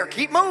stay there.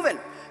 Keep moving.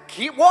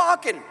 Keep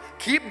walking.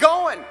 Keep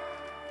going.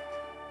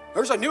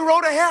 There's a new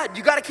road ahead.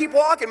 You got to keep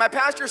walking. My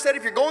pastor said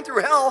if you're going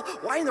through hell,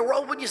 why in the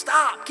world would you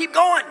stop? Keep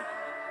going.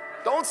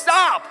 Don't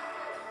stop.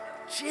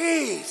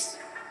 Jeez.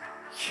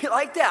 You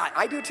like that?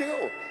 I do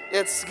too.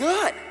 It's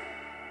good.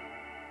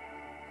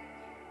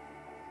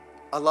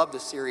 I love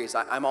this series.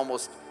 I'm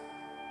almost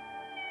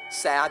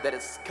sad that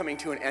it's coming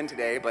to an end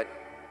today, but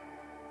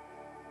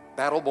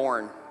Battle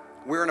Born.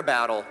 We're in a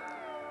battle.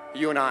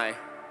 You and I,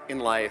 in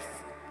life,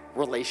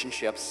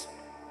 relationships,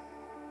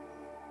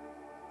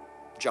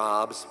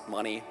 jobs,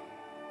 money.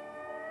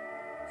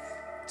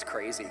 It's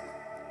crazy.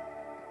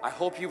 I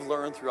hope you've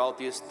learned throughout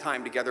this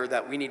time together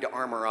that we need to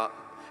armor up.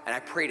 And I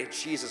pray to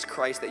Jesus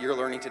Christ that you're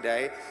learning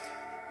today.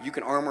 You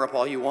can armor up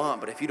all you want,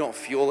 but if you don't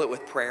fuel it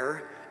with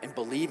prayer and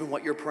believe in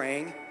what you're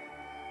praying,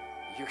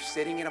 you're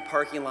sitting in a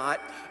parking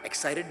lot,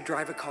 excited to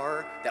drive a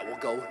car that will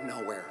go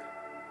nowhere.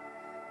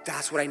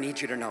 That's what I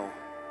need you to know.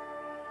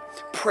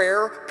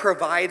 Prayer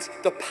provides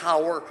the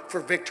power for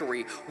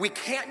victory. We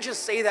can't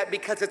just say that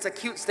because it's a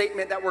cute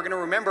statement that we're going to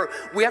remember.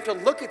 We have to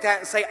look at that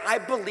and say, I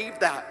believe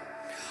that.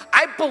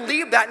 I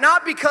believe that,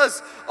 not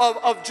because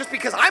of just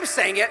because I'm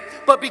saying it,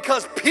 but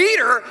because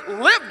Peter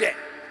lived it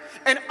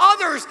and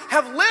others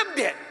have lived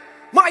it.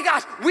 My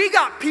gosh, we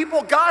got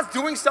people, God's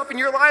doing stuff in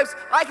your lives.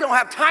 I don't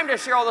have time to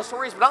share all the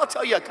stories, but I'll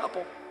tell you a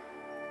couple.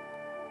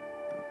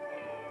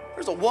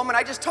 There's a woman,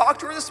 I just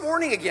talked to her this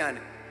morning again.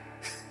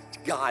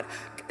 God,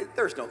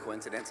 there's no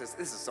coincidences.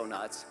 This is so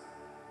nuts.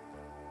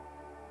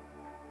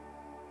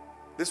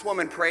 This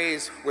woman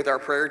prays with our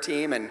prayer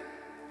team, and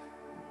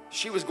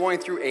she was going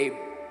through a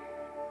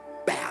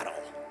battle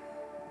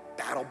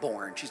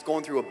born. She's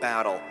going through a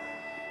battle,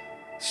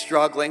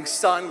 struggling.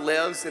 Son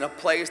lives in a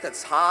place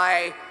that's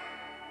high,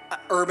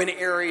 urban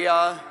area,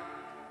 a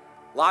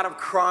lot of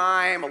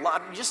crime,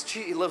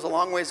 she lives a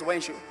long ways away,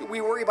 and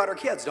we worry about our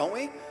kids, don't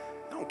we?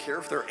 I don't care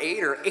if they're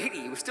 8 or 80,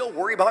 you still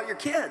worry about your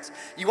kids.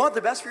 You want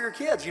the best for your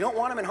kids. You don't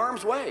want them in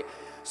harm's way.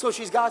 So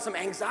she's got some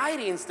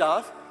anxiety and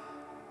stuff,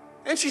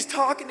 and she's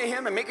talking to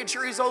him and making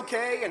sure he's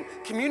okay and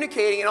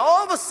communicating, and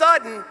all of a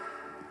sudden,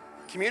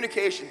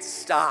 communication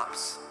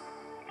stops.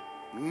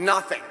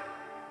 Nothing.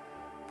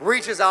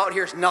 Reaches out,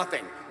 here's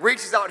nothing.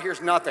 Reaches out,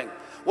 here's nothing.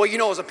 Well,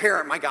 as a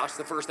parent, my gosh,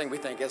 the first thing we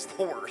think is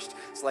the worst.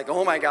 It's like,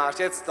 oh my gosh,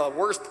 it's the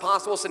worst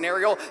possible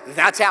scenario.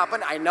 That's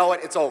happened. I know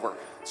it. It's over.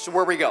 So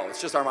where we go,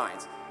 it's just our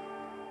minds.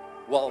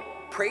 Well,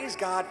 praise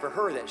God for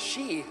her that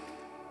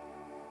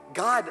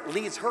God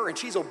leads her and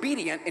she's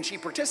obedient and she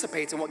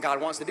participates in what God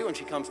wants to do, and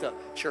she comes to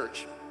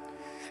church.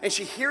 And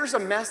she hears a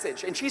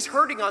message and she's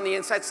hurting on the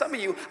inside. Some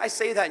of you, I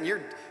say that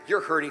and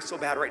you're hurting so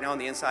bad right now on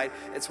the inside.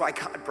 It's why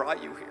God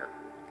brought you here.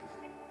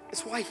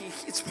 It's why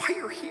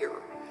you're here.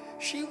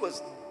 She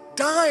was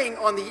dying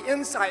on the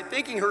inside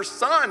thinking her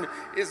son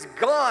is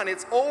gone.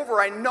 It's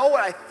over. I know it.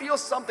 I feel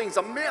something's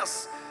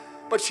amiss.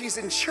 But she's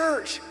in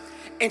church.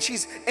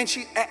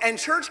 and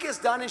church gets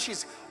done, and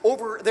she's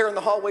over there in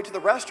the hallway to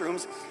the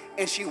restrooms,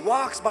 and she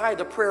walks by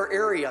the prayer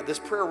area, this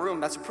prayer room.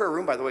 That's a prayer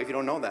room, by the way, if you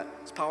don't know that.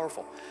 It's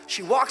powerful.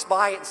 She walks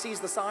by and sees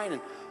the sign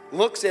and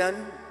looks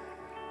in,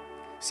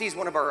 sees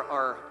one of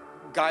our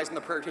guys in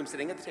the prayer team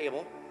sitting at the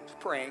table,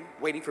 praying,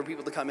 waiting for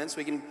people to come in so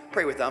we can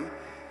pray with them,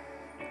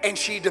 and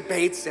she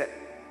debates it.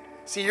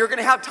 See, you're going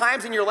to have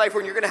times in your life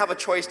when you're going to have a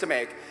choice to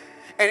make,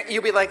 and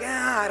you'll be like,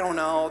 I don't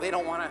know, they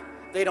don't want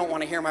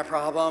to hear my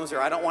problems, or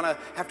I don't want to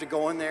have to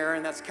go in there,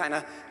 and that's kind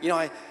of,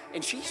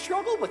 and she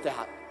struggled with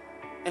that.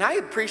 And I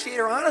appreciate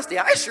her honesty.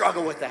 I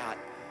struggle with that.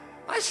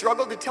 I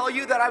struggled to tell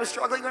you that I was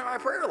struggling with my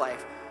prayer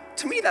life.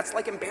 To me, that's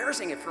like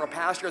embarrassing for a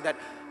pastor that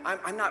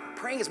I'm not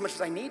praying as much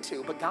as I need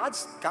to, but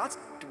God's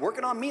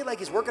working on me like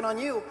he's working on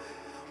you.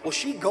 Well,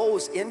 she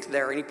goes into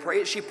there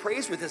and she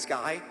prays with this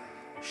guy,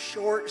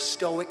 short,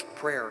 stoic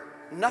prayer.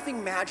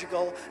 Nothing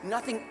magical,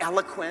 nothing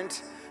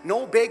eloquent,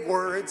 no big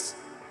words,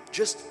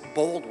 just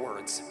bold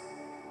words.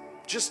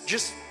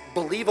 Just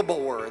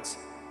believable words,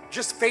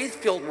 just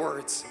faith-filled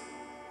words.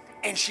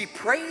 And she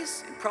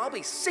prays, in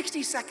probably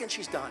 60 seconds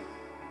she's done.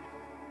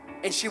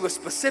 And she was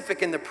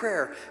specific in the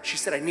prayer. She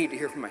said, I need to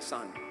hear from my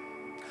son.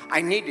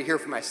 I need to hear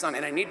from my son,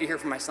 and I need to hear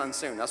from my son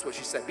soon. That's what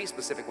she said. Be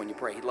specific when you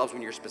pray. He loves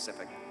when you're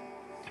specific.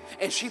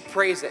 And she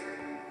prays it.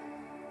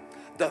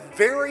 The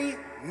very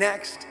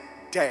next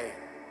day,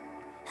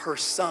 her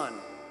son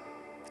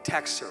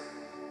texts her,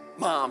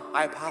 Mom,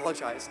 I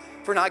apologize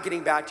for not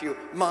getting back to you.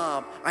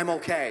 Mom, I'm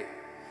okay.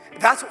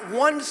 That's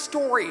one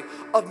story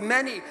of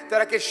many that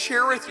I could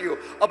share with you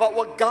about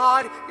what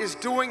God is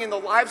doing in the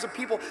lives of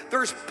people.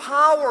 There's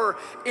power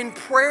in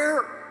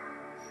prayer.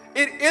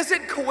 It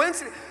isn't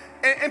coincidence.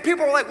 And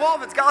people are like, well,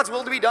 if it's God's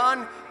will to be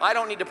done, I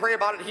don't need to pray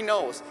about it. He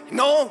knows.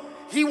 No,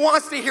 he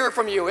wants to hear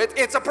from you.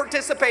 It's a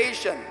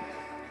participation.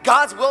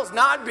 God's will's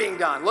not being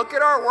done. Look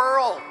at our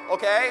world,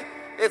 okay?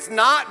 It's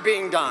not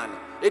being done.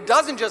 It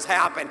doesn't just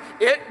happen.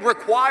 It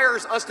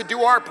requires us to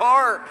do our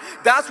part.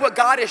 That's what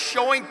God is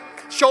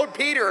showed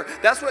Peter.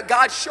 That's what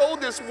God showed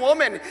this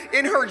woman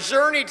in her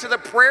journey to the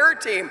prayer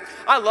team.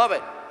 I love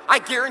it. I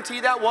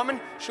guarantee that woman,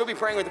 she'll be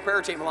praying with the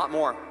prayer team a lot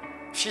more.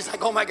 She's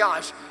like, oh my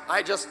gosh,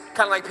 I just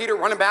kind of like Peter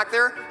running back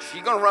there.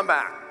 She's going to run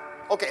back.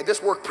 Okay,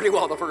 this worked pretty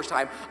well the first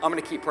time. I'm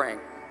going to keep praying.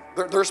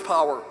 There's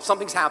power.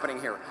 Something's happening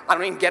here. I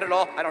don't even get it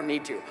all. I don't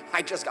need to.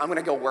 I'm going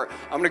to go where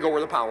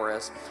the power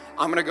is.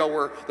 I'm going to go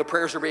where the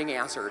prayers are being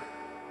answered.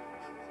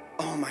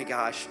 Oh my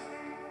gosh.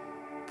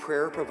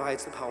 Prayer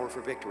provides the power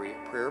for victory.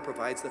 Prayer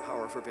provides the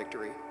power for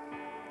victory.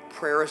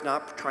 Prayer is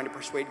not trying to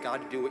persuade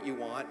God to do what you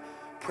want.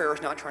 Prayer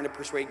is not trying to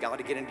persuade God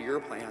to get into your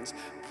plans.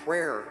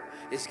 Prayer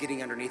is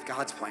getting underneath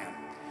God's plan.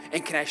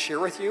 And can I share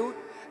with you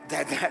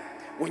that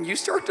when you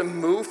start to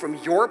move from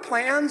your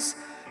plans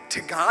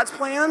to God's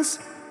plans,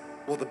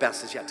 well, the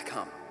best is yet to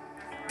come.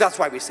 That's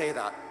why we say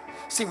that.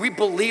 See, we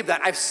believe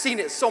that. I've seen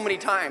it so many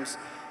times.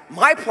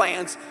 My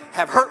plans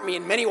have hurt me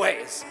in many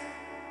ways.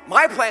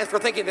 My plans for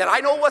thinking that I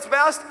know what's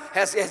best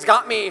has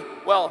got me,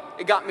 well,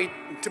 it got me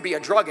to be a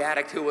drug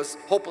addict who was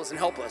hopeless and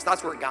helpless.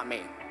 That's where it got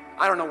me.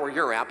 I don't know where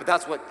you're at, but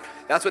that's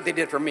what they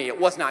did for me. It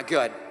was not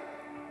good.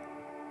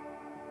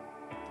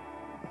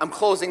 I'm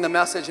closing the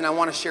message, and I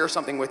want to share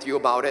something with you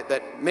about it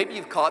that maybe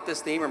you've caught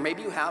this theme or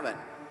maybe you haven't.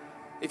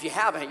 If you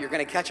haven't, you're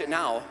going to catch it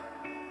now.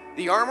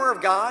 The armor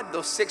of God,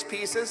 those 6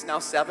 pieces, now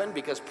 7,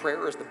 because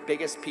prayer is the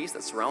biggest piece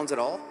that surrounds it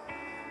all.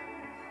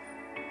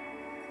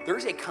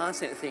 There's a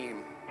constant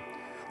theme.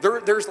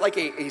 There's like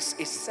a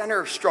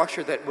center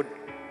structure that would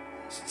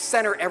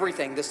center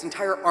everything, this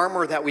entire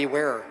armor that we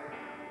wear.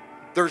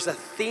 There's a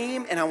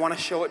theme, and I want to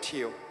show it to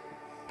you.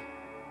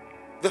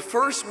 The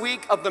first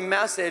week of the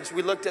message,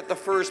 we looked at the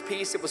first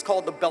piece. It was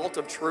called the belt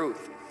of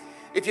truth.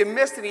 If you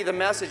missed any of the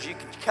message, you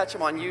can catch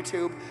them on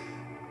YouTube.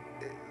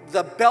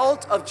 The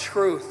belt of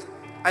truth.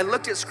 I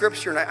looked at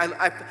scripture, and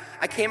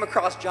I came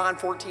across John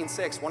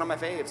 14:6, one of my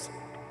faves.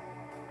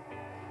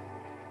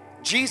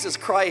 Jesus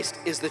Christ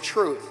is the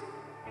truth.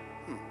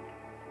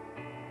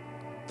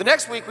 The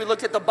next week, we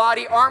looked at the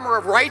body armor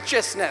of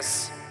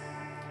righteousness.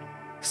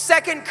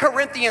 2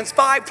 Corinthians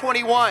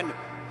 5:21.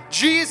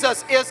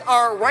 Jesus is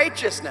our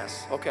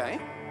righteousness. Okay.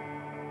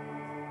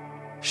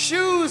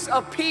 Shoes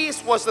of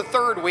peace was the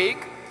third week.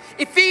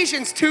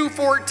 Ephesians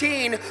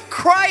 2:14.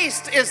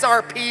 Christ is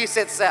our peace,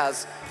 it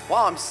says.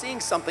 Wow, I'm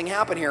seeing something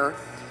happen here.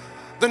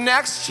 The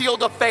next,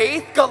 shield of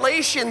faith,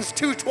 Galatians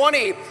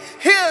 2:20.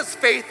 His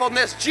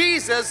faithfulness,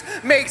 Jesus,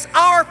 makes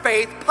our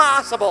faith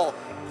possible.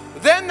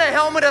 Then the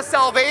helmet of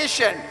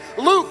salvation,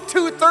 Luke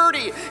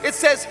 2:30, it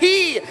says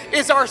he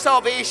is our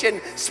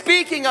salvation,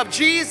 speaking of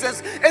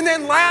Jesus. And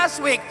then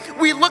last week,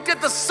 we looked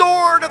at the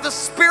sword of the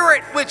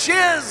Spirit, which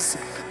is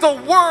the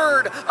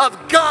Word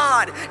of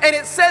God. And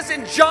it says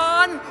in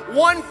John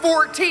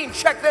 1:14,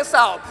 check this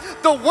out.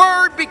 The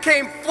Word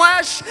became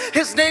flesh,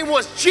 his name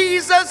was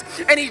Jesus,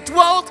 and he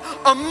dwelt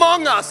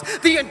among us.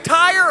 The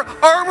entire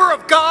armor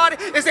of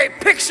God is a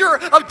picture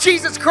of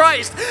Jesus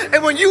Christ.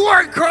 And when you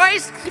are in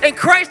Christ, and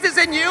Christ is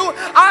in you,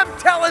 I'm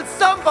telling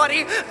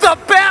somebody the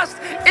best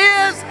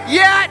is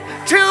yet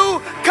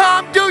to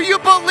come. Do you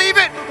believe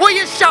it? Will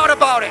you shout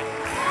about it?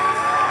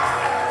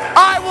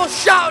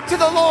 shout to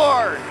the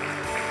Lord.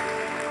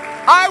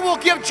 I will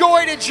give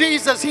joy to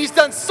Jesus. He's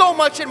done so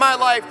much in my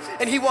life,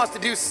 and he wants to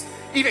do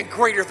even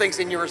greater things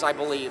in yours, I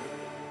believe.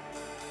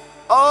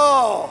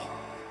 Oh,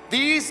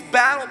 these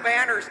battle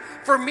banners,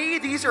 for me,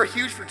 these are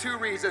huge for two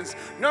reasons.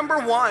 Number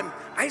one,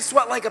 I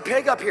sweat like a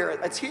pig up here.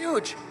 That's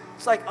huge.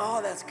 It's like,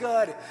 oh, that's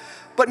good.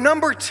 But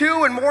number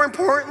two, and more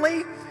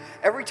importantly,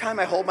 every time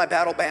I hold my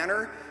battle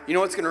banner, you know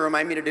what's going to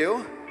remind me to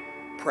do?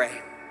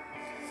 Pray.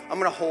 I'm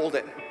going to hold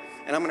it,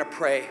 and I'm going to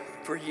pray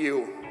for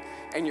you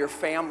and your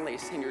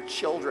families and your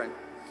children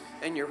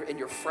and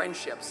your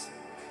friendships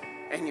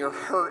and your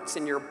hurts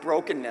and your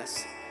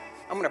brokenness.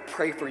 I'm going to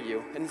pray for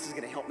you, and this is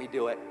going to help me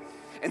do it.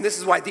 And this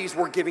is why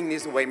we're giving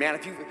these away, man.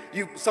 If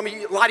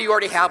a lot of you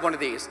already have one of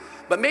these,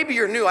 but maybe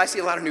you're new. I see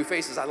a lot of new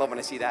faces. I love when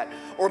I see that.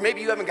 Or maybe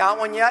you haven't got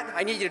one yet.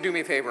 I need you to do me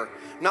a favor.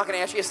 I'm not going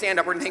to ask you to stand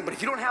up or anything, but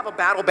if you don't have a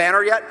battle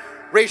banner yet,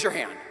 raise your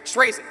hand. Just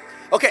raise it.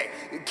 Okay,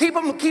 keep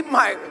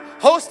my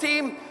host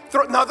team.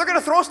 Now they're going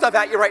to throw stuff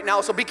at you right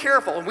now, so be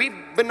careful. And we've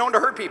been known to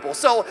hurt people.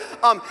 So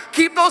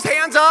keep those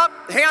hands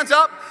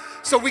up.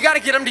 So we got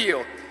to get them to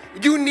you.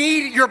 You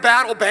need your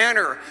battle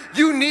banner.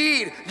 You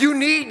need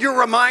your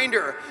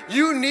reminder.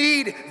 You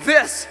need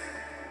this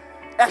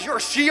as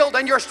your shield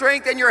and your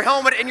strength and your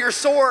helmet and your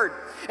sword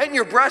and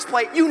your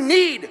breastplate. You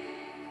need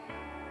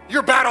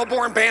your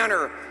battle-born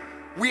banner.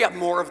 We have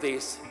more of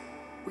these.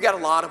 We got a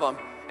lot of them.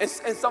 And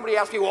somebody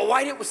asked me,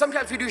 well,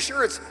 sometimes we do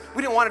shirts.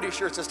 We didn't want to do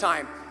shirts this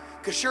time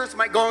because shirts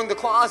might go in the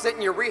closet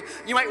and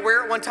you might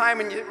wear it one time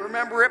and you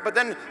remember it, but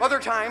then other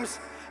times,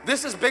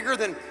 this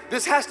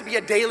has to be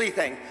a daily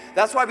thing.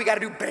 That's why we got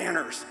to do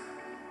banners,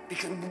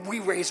 because we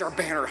raise our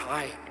banner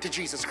high to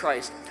Jesus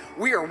Christ.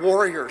 We are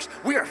warriors.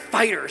 We are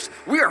fighters.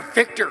 We are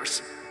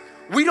victors.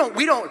 We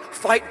don't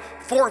fight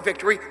for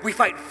victory. We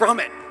fight from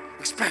it.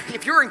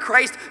 If you're in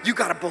Christ, you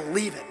got to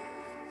believe it.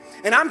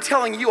 And I'm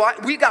telling you,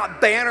 we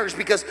got banners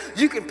because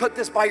you can put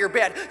this by your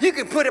bed. You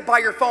can put it by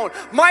your phone.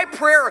 My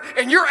prayer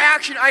and your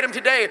action item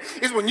today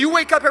is when you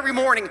wake up every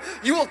morning,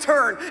 you will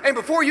turn, and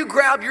before you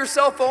grab your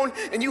cell phone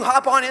and you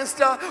hop on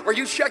Insta or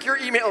you check your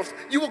emails,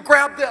 you will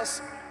grab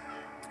this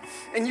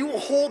and you will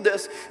hold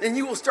this and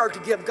you will start to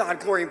give God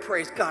glory and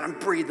praise. God, I'm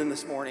breathing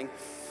this morning.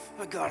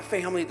 I've got a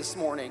family this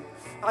morning.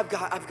 I've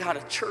got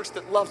a church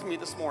that loves me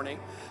this morning.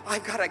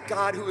 I've got a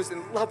God who is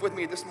in love with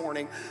me this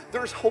morning.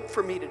 There's hope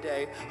for me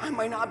today. I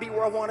might not be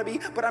where I want to be,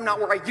 but I'm not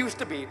where I used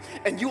to be.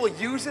 And you will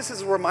use this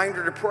as a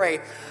reminder to pray.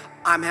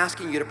 I'm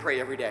asking you to pray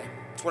every day.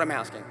 That's what I'm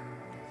asking.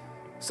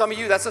 Some of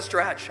you, that's a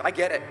stretch. I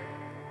get it.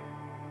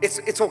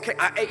 It's okay.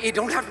 It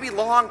don't have to be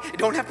long. It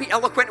don't have to be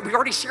eloquent. We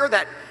already shared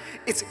that.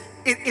 It's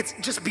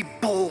just be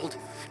bold.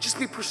 Just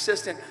be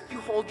persistent. You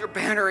hold your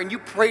banner and you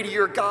pray to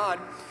your God.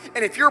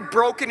 And if you're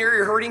broken or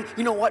you're hurting,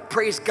 you know what?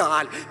 Praise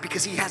God,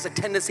 because he has a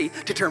tendency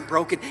to turn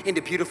broken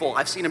into beautiful.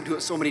 I've seen him do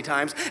it so many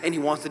times, and he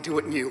wants to do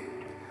it in you.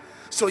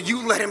 So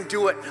you let him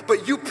do it,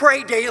 but you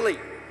pray daily,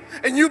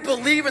 and you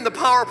believe in the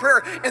power of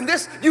prayer. And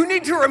this, you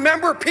need to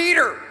remember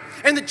Peter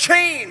and the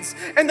chains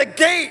and the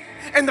gate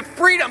and the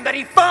freedom that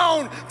he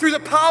found through the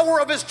power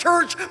of his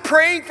church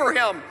praying for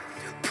him.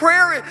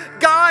 Prayer,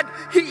 God,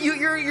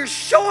 you're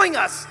showing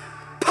us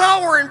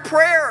power in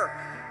prayer.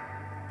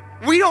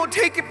 We don't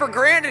take it for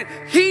granted.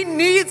 He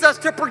needs us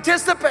to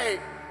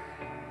participate.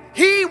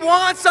 He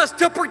wants us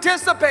to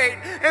participate,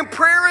 and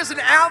prayer is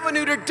an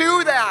avenue to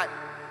do that.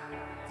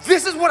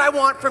 This is what I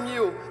want from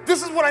you.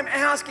 This is what I'm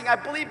asking. I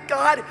believe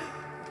God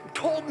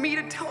told me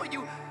to tell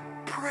you,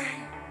 pray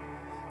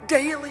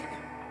daily.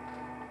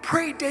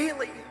 Pray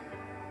daily.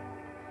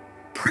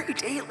 Pray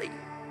daily.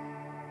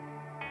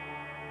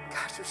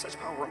 Gosh, there's such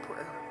power in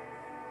prayer.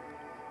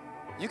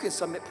 You can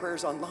submit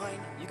prayers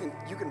online.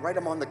 You can write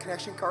them on the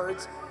connection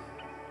cards.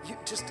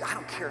 I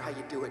don't care how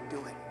you do it, do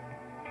it.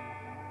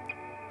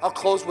 I'll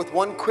close with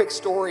one quick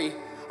story.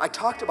 I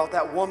talked about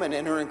that woman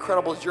and her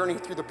incredible journey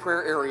through the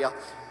prayer area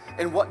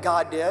and what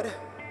God did.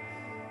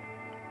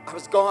 I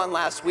was gone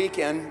last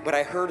weekend, but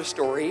I heard a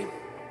story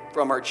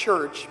from our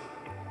church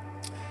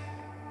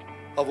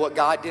of what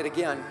God did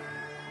again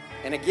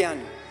and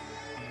again.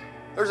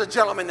 There's a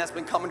gentleman that's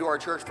been coming to our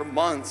church for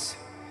months.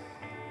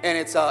 And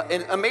it's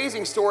an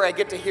amazing story. I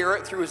get to hear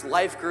it through his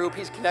life group.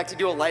 He's connected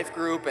to a life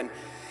group, and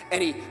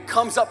he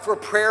comes up for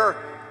prayer.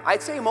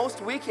 I'd say most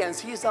weekends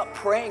he's up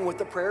praying with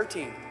the prayer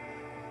team.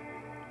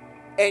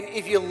 And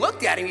if you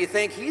looked at him, you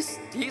think he's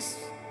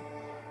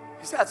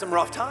had some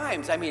rough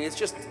times. I mean, it's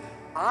just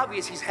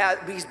obvious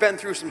he's been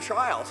through some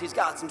trials. He's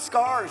got some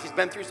scars. He's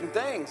been through some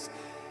things.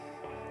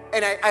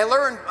 And I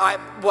learned,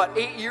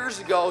 8 years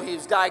ago, he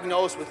was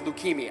diagnosed with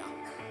leukemia,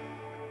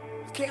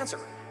 with cancer.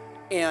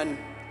 And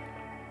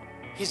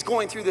he's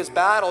going through this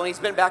battle, and he's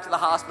been back to the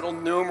hospital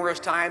numerous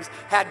times,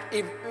 had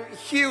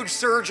huge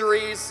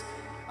surgeries,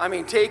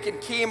 taking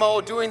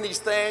chemo, doing these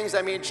things,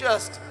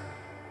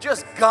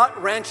 just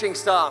gut-wrenching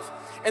stuff.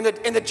 And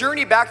the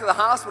journey back to the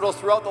hospitals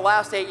throughout the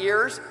last 8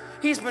 years,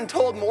 he's been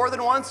told more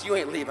than once, you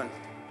ain't leaving.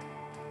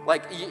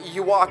 Like,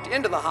 you walked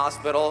into the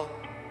hospital,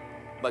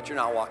 but you're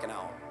not walking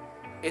out.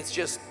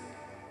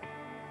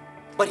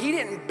 But he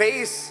didn't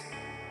base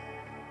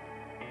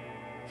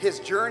his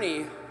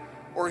journey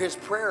or his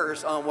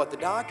prayers on what the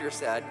doctor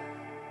said.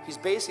 He's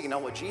basing it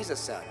on what Jesus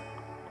said.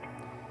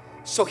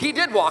 So he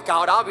did walk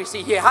out.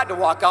 Obviously, he had to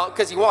walk out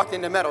because he walked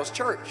into Meadows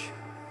Church.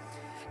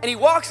 And he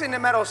walks into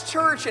Meadows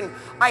Church, and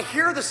I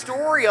hear the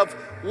story of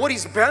what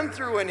he's been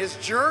through and his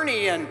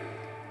journey. And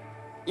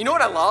you know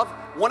what I love?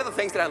 One of the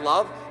things that I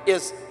love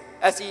is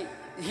as he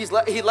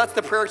lets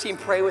the prayer team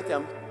pray with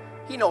him.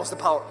 He knows the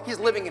power. He's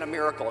living in a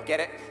miracle, get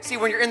it? See,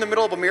 when you're in the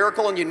middle of a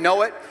miracle and you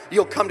know it,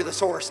 you'll come to the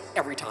source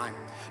every time.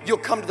 You'll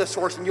come to the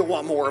source and you'll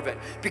want more of it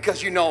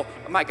because you know,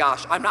 oh my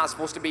gosh, I'm not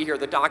supposed to be here.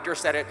 The doctor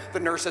said it, the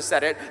nurses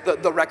said it,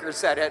 the record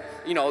said it,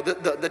 you know,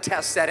 the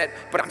test said it,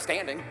 but I'm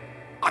standing.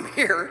 I'm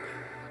here.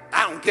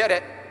 I don't get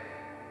it,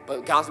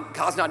 but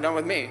God's not done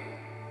with me.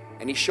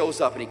 And he shows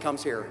up and he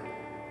comes here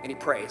and he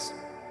prays.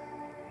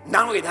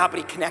 Not only that, but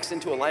he connects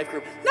into a life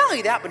group. Not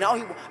only that, but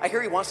now I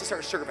hear he wants to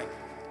start serving.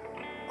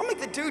 I'm like,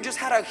 the dude just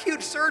had a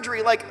huge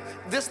surgery like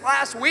this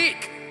last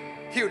week.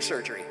 Huge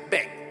surgery,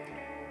 big.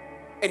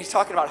 And he's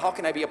talking about how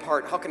can I be a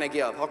part, how can I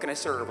give, how can I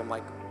serve? I'm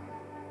like,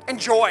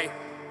 enjoy,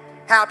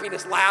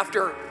 happiness,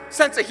 laughter,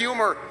 sense of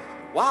humor.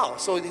 Wow,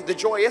 so the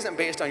joy isn't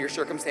based on your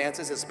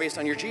circumstances, it's based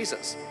on your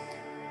Jesus.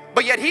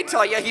 But yet he'd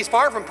tell you he's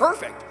far from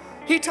perfect.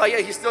 He'd tell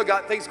you he's still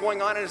got things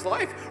going on in his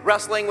life,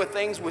 wrestling with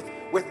things with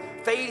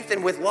faith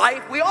and with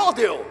life. We all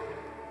do.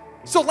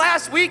 So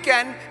last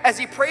weekend, as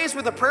he prays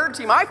with the prayer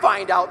team, I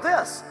find out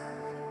this,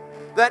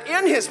 that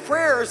in his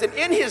prayers and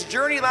in his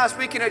journey last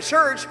weekend at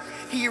church,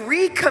 he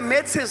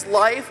recommits his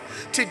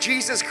life to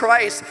Jesus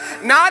Christ.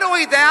 Not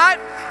only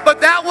that,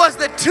 but that was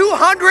the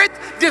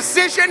 200th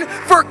decision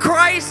for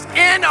Christ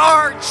in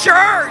our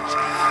church.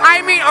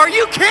 I mean, are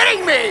you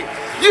kidding me?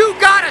 You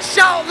gotta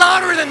shout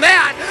louder than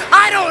that.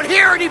 I don't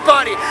hear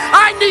anybody.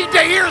 I need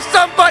to hear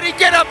somebody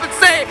get up and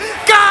say,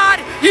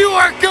 God, you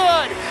are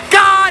good.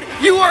 God,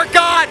 you are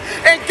God.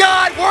 And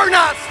God, we're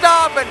not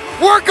stopping.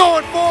 We're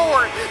going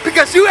forward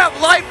because you have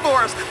life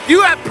for us.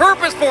 You have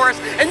purpose for us.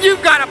 And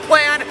you've got a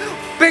plan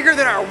bigger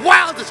than our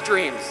wildest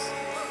dreams.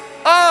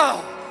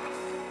 Oh.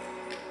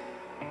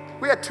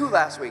 We had 2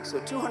 last week, so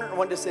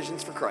 201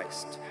 decisions for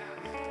Christ.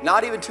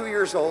 Not even 2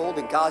 years old,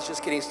 and God's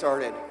just getting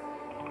started.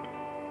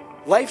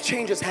 Life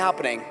change is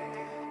happening.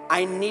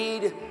 I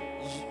need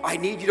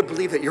you to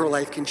believe that your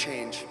life can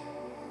change.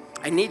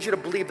 I need you to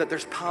believe that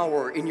there's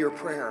power in your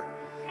prayer.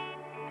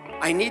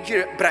 I need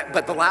you to,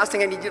 but the last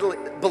thing I need you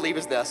to believe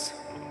is this.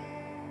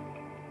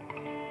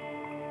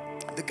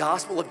 The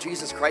gospel of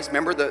Jesus Christ,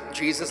 remember the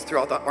Jesus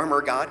throughout the armor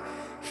of God?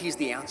 He's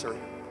the answer.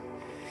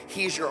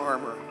 He's your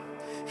armor.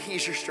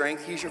 He's your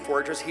strength. He's your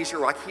fortress. He's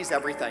your rock. He's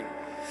everything.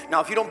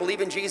 Now, if you don't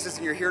believe in Jesus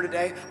and you're here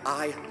today,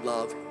 I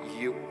love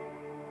you.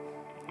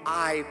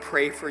 I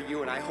pray for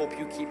you and I hope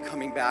you keep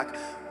coming back.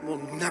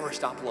 We'll never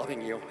stop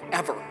loving you,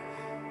 ever.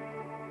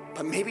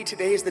 But maybe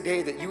today is the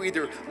day that you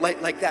either,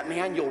 like that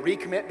man, you'll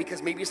recommit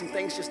because maybe some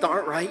things just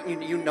aren't right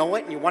and you know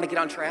it and you want to get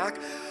on track,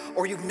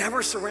 or you've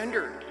never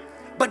surrendered.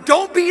 But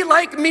don't be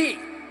like me.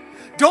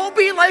 Don't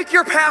be like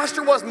your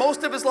pastor was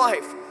most of his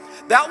life.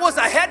 That was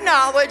a head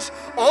knowledge,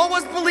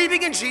 always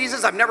believing in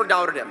Jesus. I've never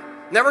doubted him.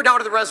 Never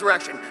doubted the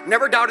resurrection.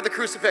 Never doubted the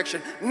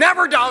crucifixion.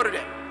 Never doubted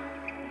it.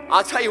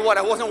 I'll tell you what,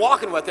 I wasn't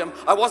walking with him.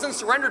 I wasn't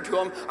surrendered to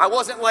him.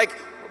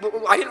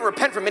 I didn't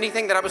repent from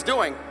anything that I was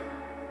doing.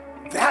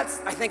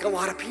 That's, I think, a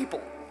lot of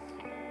people.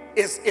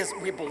 Is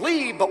we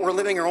believe, but we're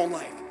living our own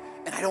life.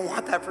 And I don't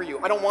want that for you.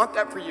 I don't want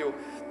that for you.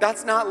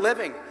 That's not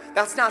living.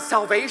 That's not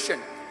salvation.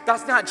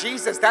 That's not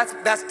Jesus.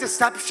 That's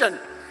deception.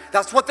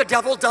 That's what the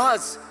devil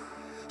does.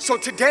 So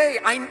today,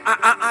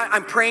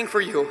 I'm praying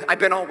for you. I've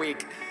been all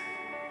week.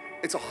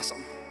 It's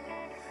awesome.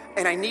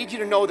 And I need you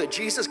to know that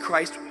Jesus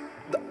Christ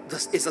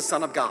is the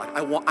Son of God.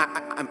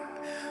 I'm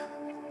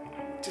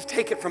just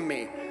take it from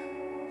me.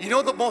 You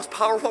know the most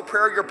powerful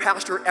prayer your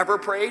pastor ever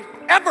prayed?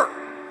 Ever!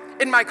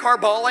 In my car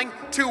bawling,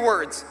 2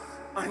 words.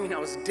 I mean, I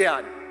was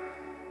dead.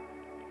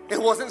 It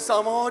wasn't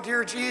some, oh,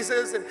 dear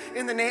Jesus, and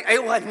in the name,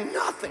 it was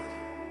nothing.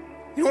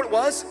 You know what it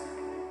was?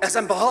 As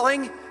I'm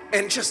bawling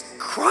and just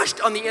crushed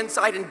on the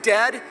inside and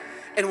dead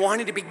and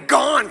wanting to be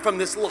gone from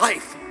this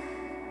life.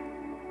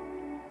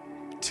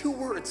 2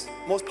 words,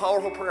 most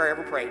powerful prayer I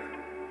ever prayed.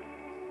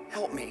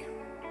 Help me.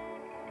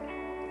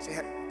 See,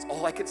 that's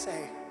all I could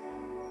say.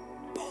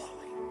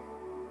 Bawling.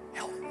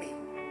 Help me.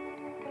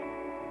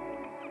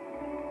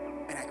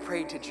 And I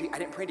prayed to I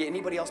didn't pray to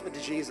anybody else but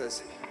to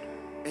Jesus.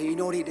 And you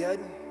know what he did?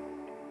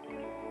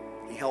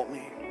 He helped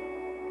me.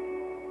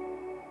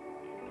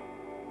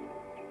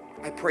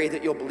 I pray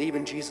that you'll believe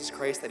in Jesus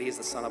Christ, that he is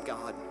the Son of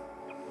God.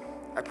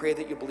 I pray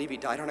that you'll believe he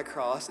died on a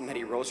cross and that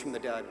he rose from the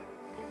dead.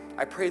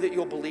 I pray that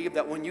you'll believe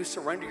that when you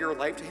surrender your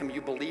life to him,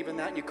 you believe in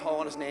that and you call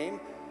on his name,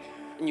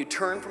 and you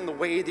turn from the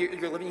way that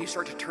you're living, you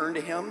start to turn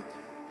to him,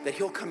 that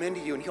he'll come into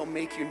you and he'll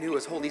make you new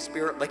as Holy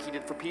Spirit like he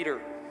did for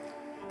Peter.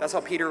 That's how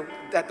Peter,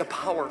 that the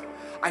power.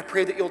 I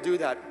pray that you'll do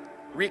that.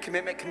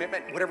 Recommitment,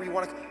 commitment, whatever you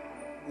want to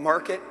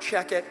mark it,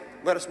 check it.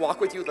 Let us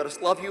walk with you. Let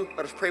us love you.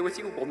 Let us pray with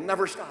you. We'll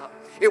never stop.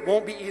 It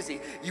won't be easy.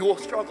 You will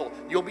struggle.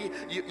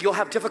 You'll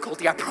have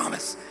difficulty, I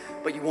promise.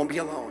 But you won't be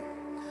alone.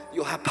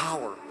 You'll have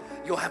power.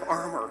 You'll have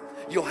armor.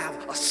 You'll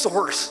have a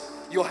source.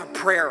 you'll have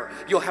prayer,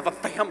 you'll have a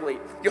family,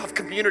 you'll have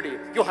community,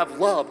 you'll have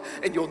love,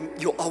 and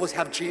you'll always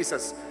have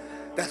Jesus.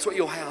 That's what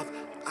you'll have.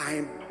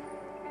 I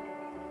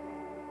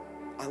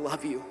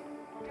love you.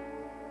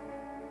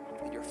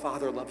 And your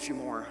Father loves you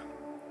more.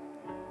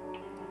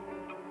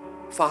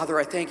 Father,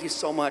 I thank you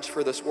so much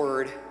for this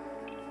word,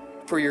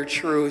 for your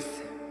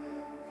truth.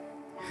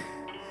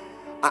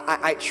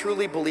 I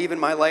truly believe in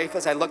my life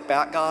as I look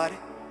back, God,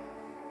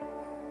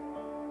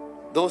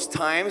 those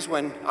times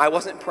when I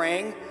wasn't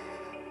praying,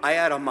 I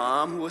had a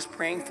mom who was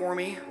praying for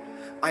me.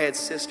 I had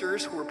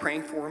sisters who were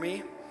praying for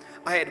me.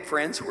 I had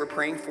friends who were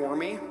praying for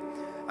me.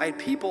 I had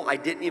people I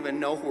didn't even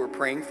know who were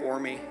praying for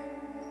me.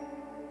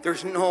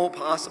 There's no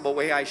possible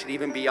way I should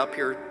even be up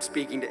here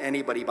speaking to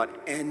anybody about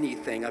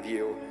anything of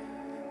you.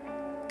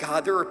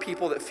 God, there are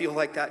people that feel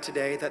like that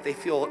today, that they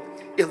feel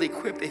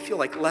ill-equipped, they feel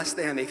like less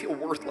than, they feel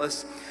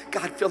worthless.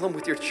 God, fill them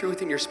with your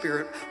truth and your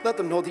spirit. Let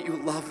them know that you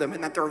love them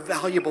and that they're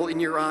valuable in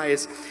your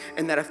eyes,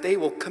 and that if they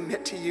will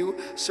commit to you,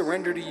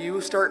 surrender to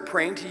you, start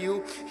praying to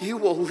you, you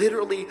will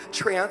literally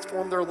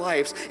transform their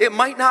lives. It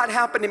might not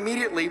happen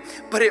immediately,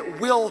 but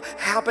it will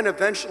happen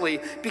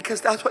eventually,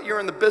 because that's what you're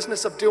in the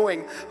business of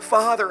doing.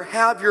 Father,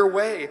 have your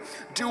way.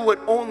 Do what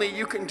only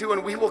you can do,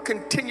 and we will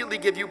continually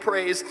give you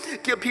praise.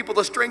 Give people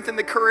the strength and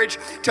the courage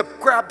to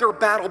grab their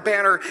battle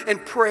banner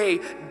and pray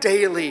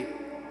daily.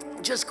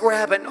 Just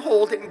grab it and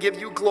hold it and give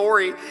you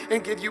glory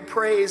and give you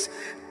praise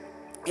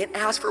and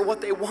ask for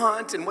what they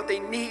want and what they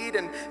need,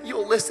 and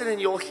you'll listen and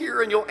you'll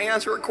hear and you'll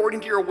answer according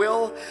to your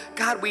will.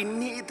 God, we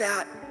need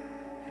that.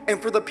 And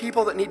for the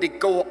people that need to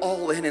go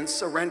all in and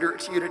surrender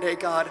it to you today,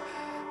 God,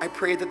 I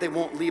pray that they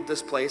won't leave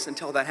this place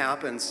until that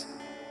happens.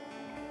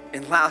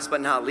 And last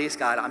but not least,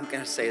 God, I'm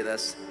going to say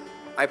this.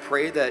 I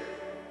pray that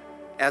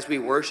as we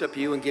worship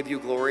you and give you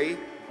glory,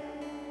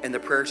 and the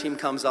prayer team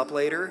comes up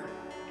later,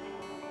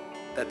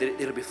 that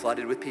it'll be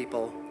flooded with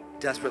people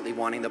desperately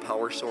wanting the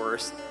power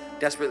source,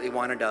 desperately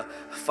wanting to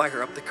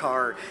fire up the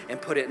car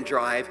and put it in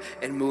drive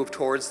and move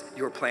towards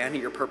your plan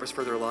and your purpose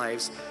for their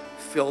lives.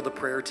 Fill the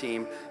prayer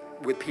team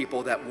with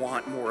people that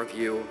want more of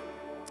you.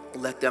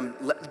 Let them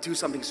do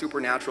something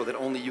supernatural that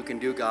only you can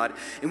do, God.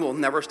 And we'll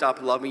never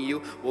stop loving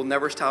you. We'll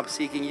never stop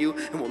seeking you.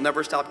 And we'll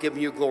never stop giving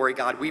you glory,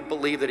 God. We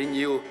believe that in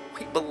you,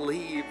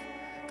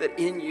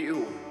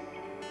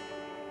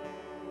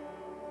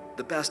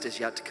 the best is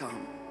yet to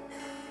come.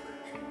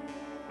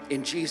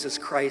 In Jesus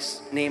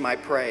Christ's name I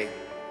pray.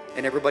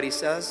 And everybody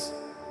says,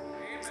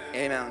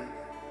 Amen.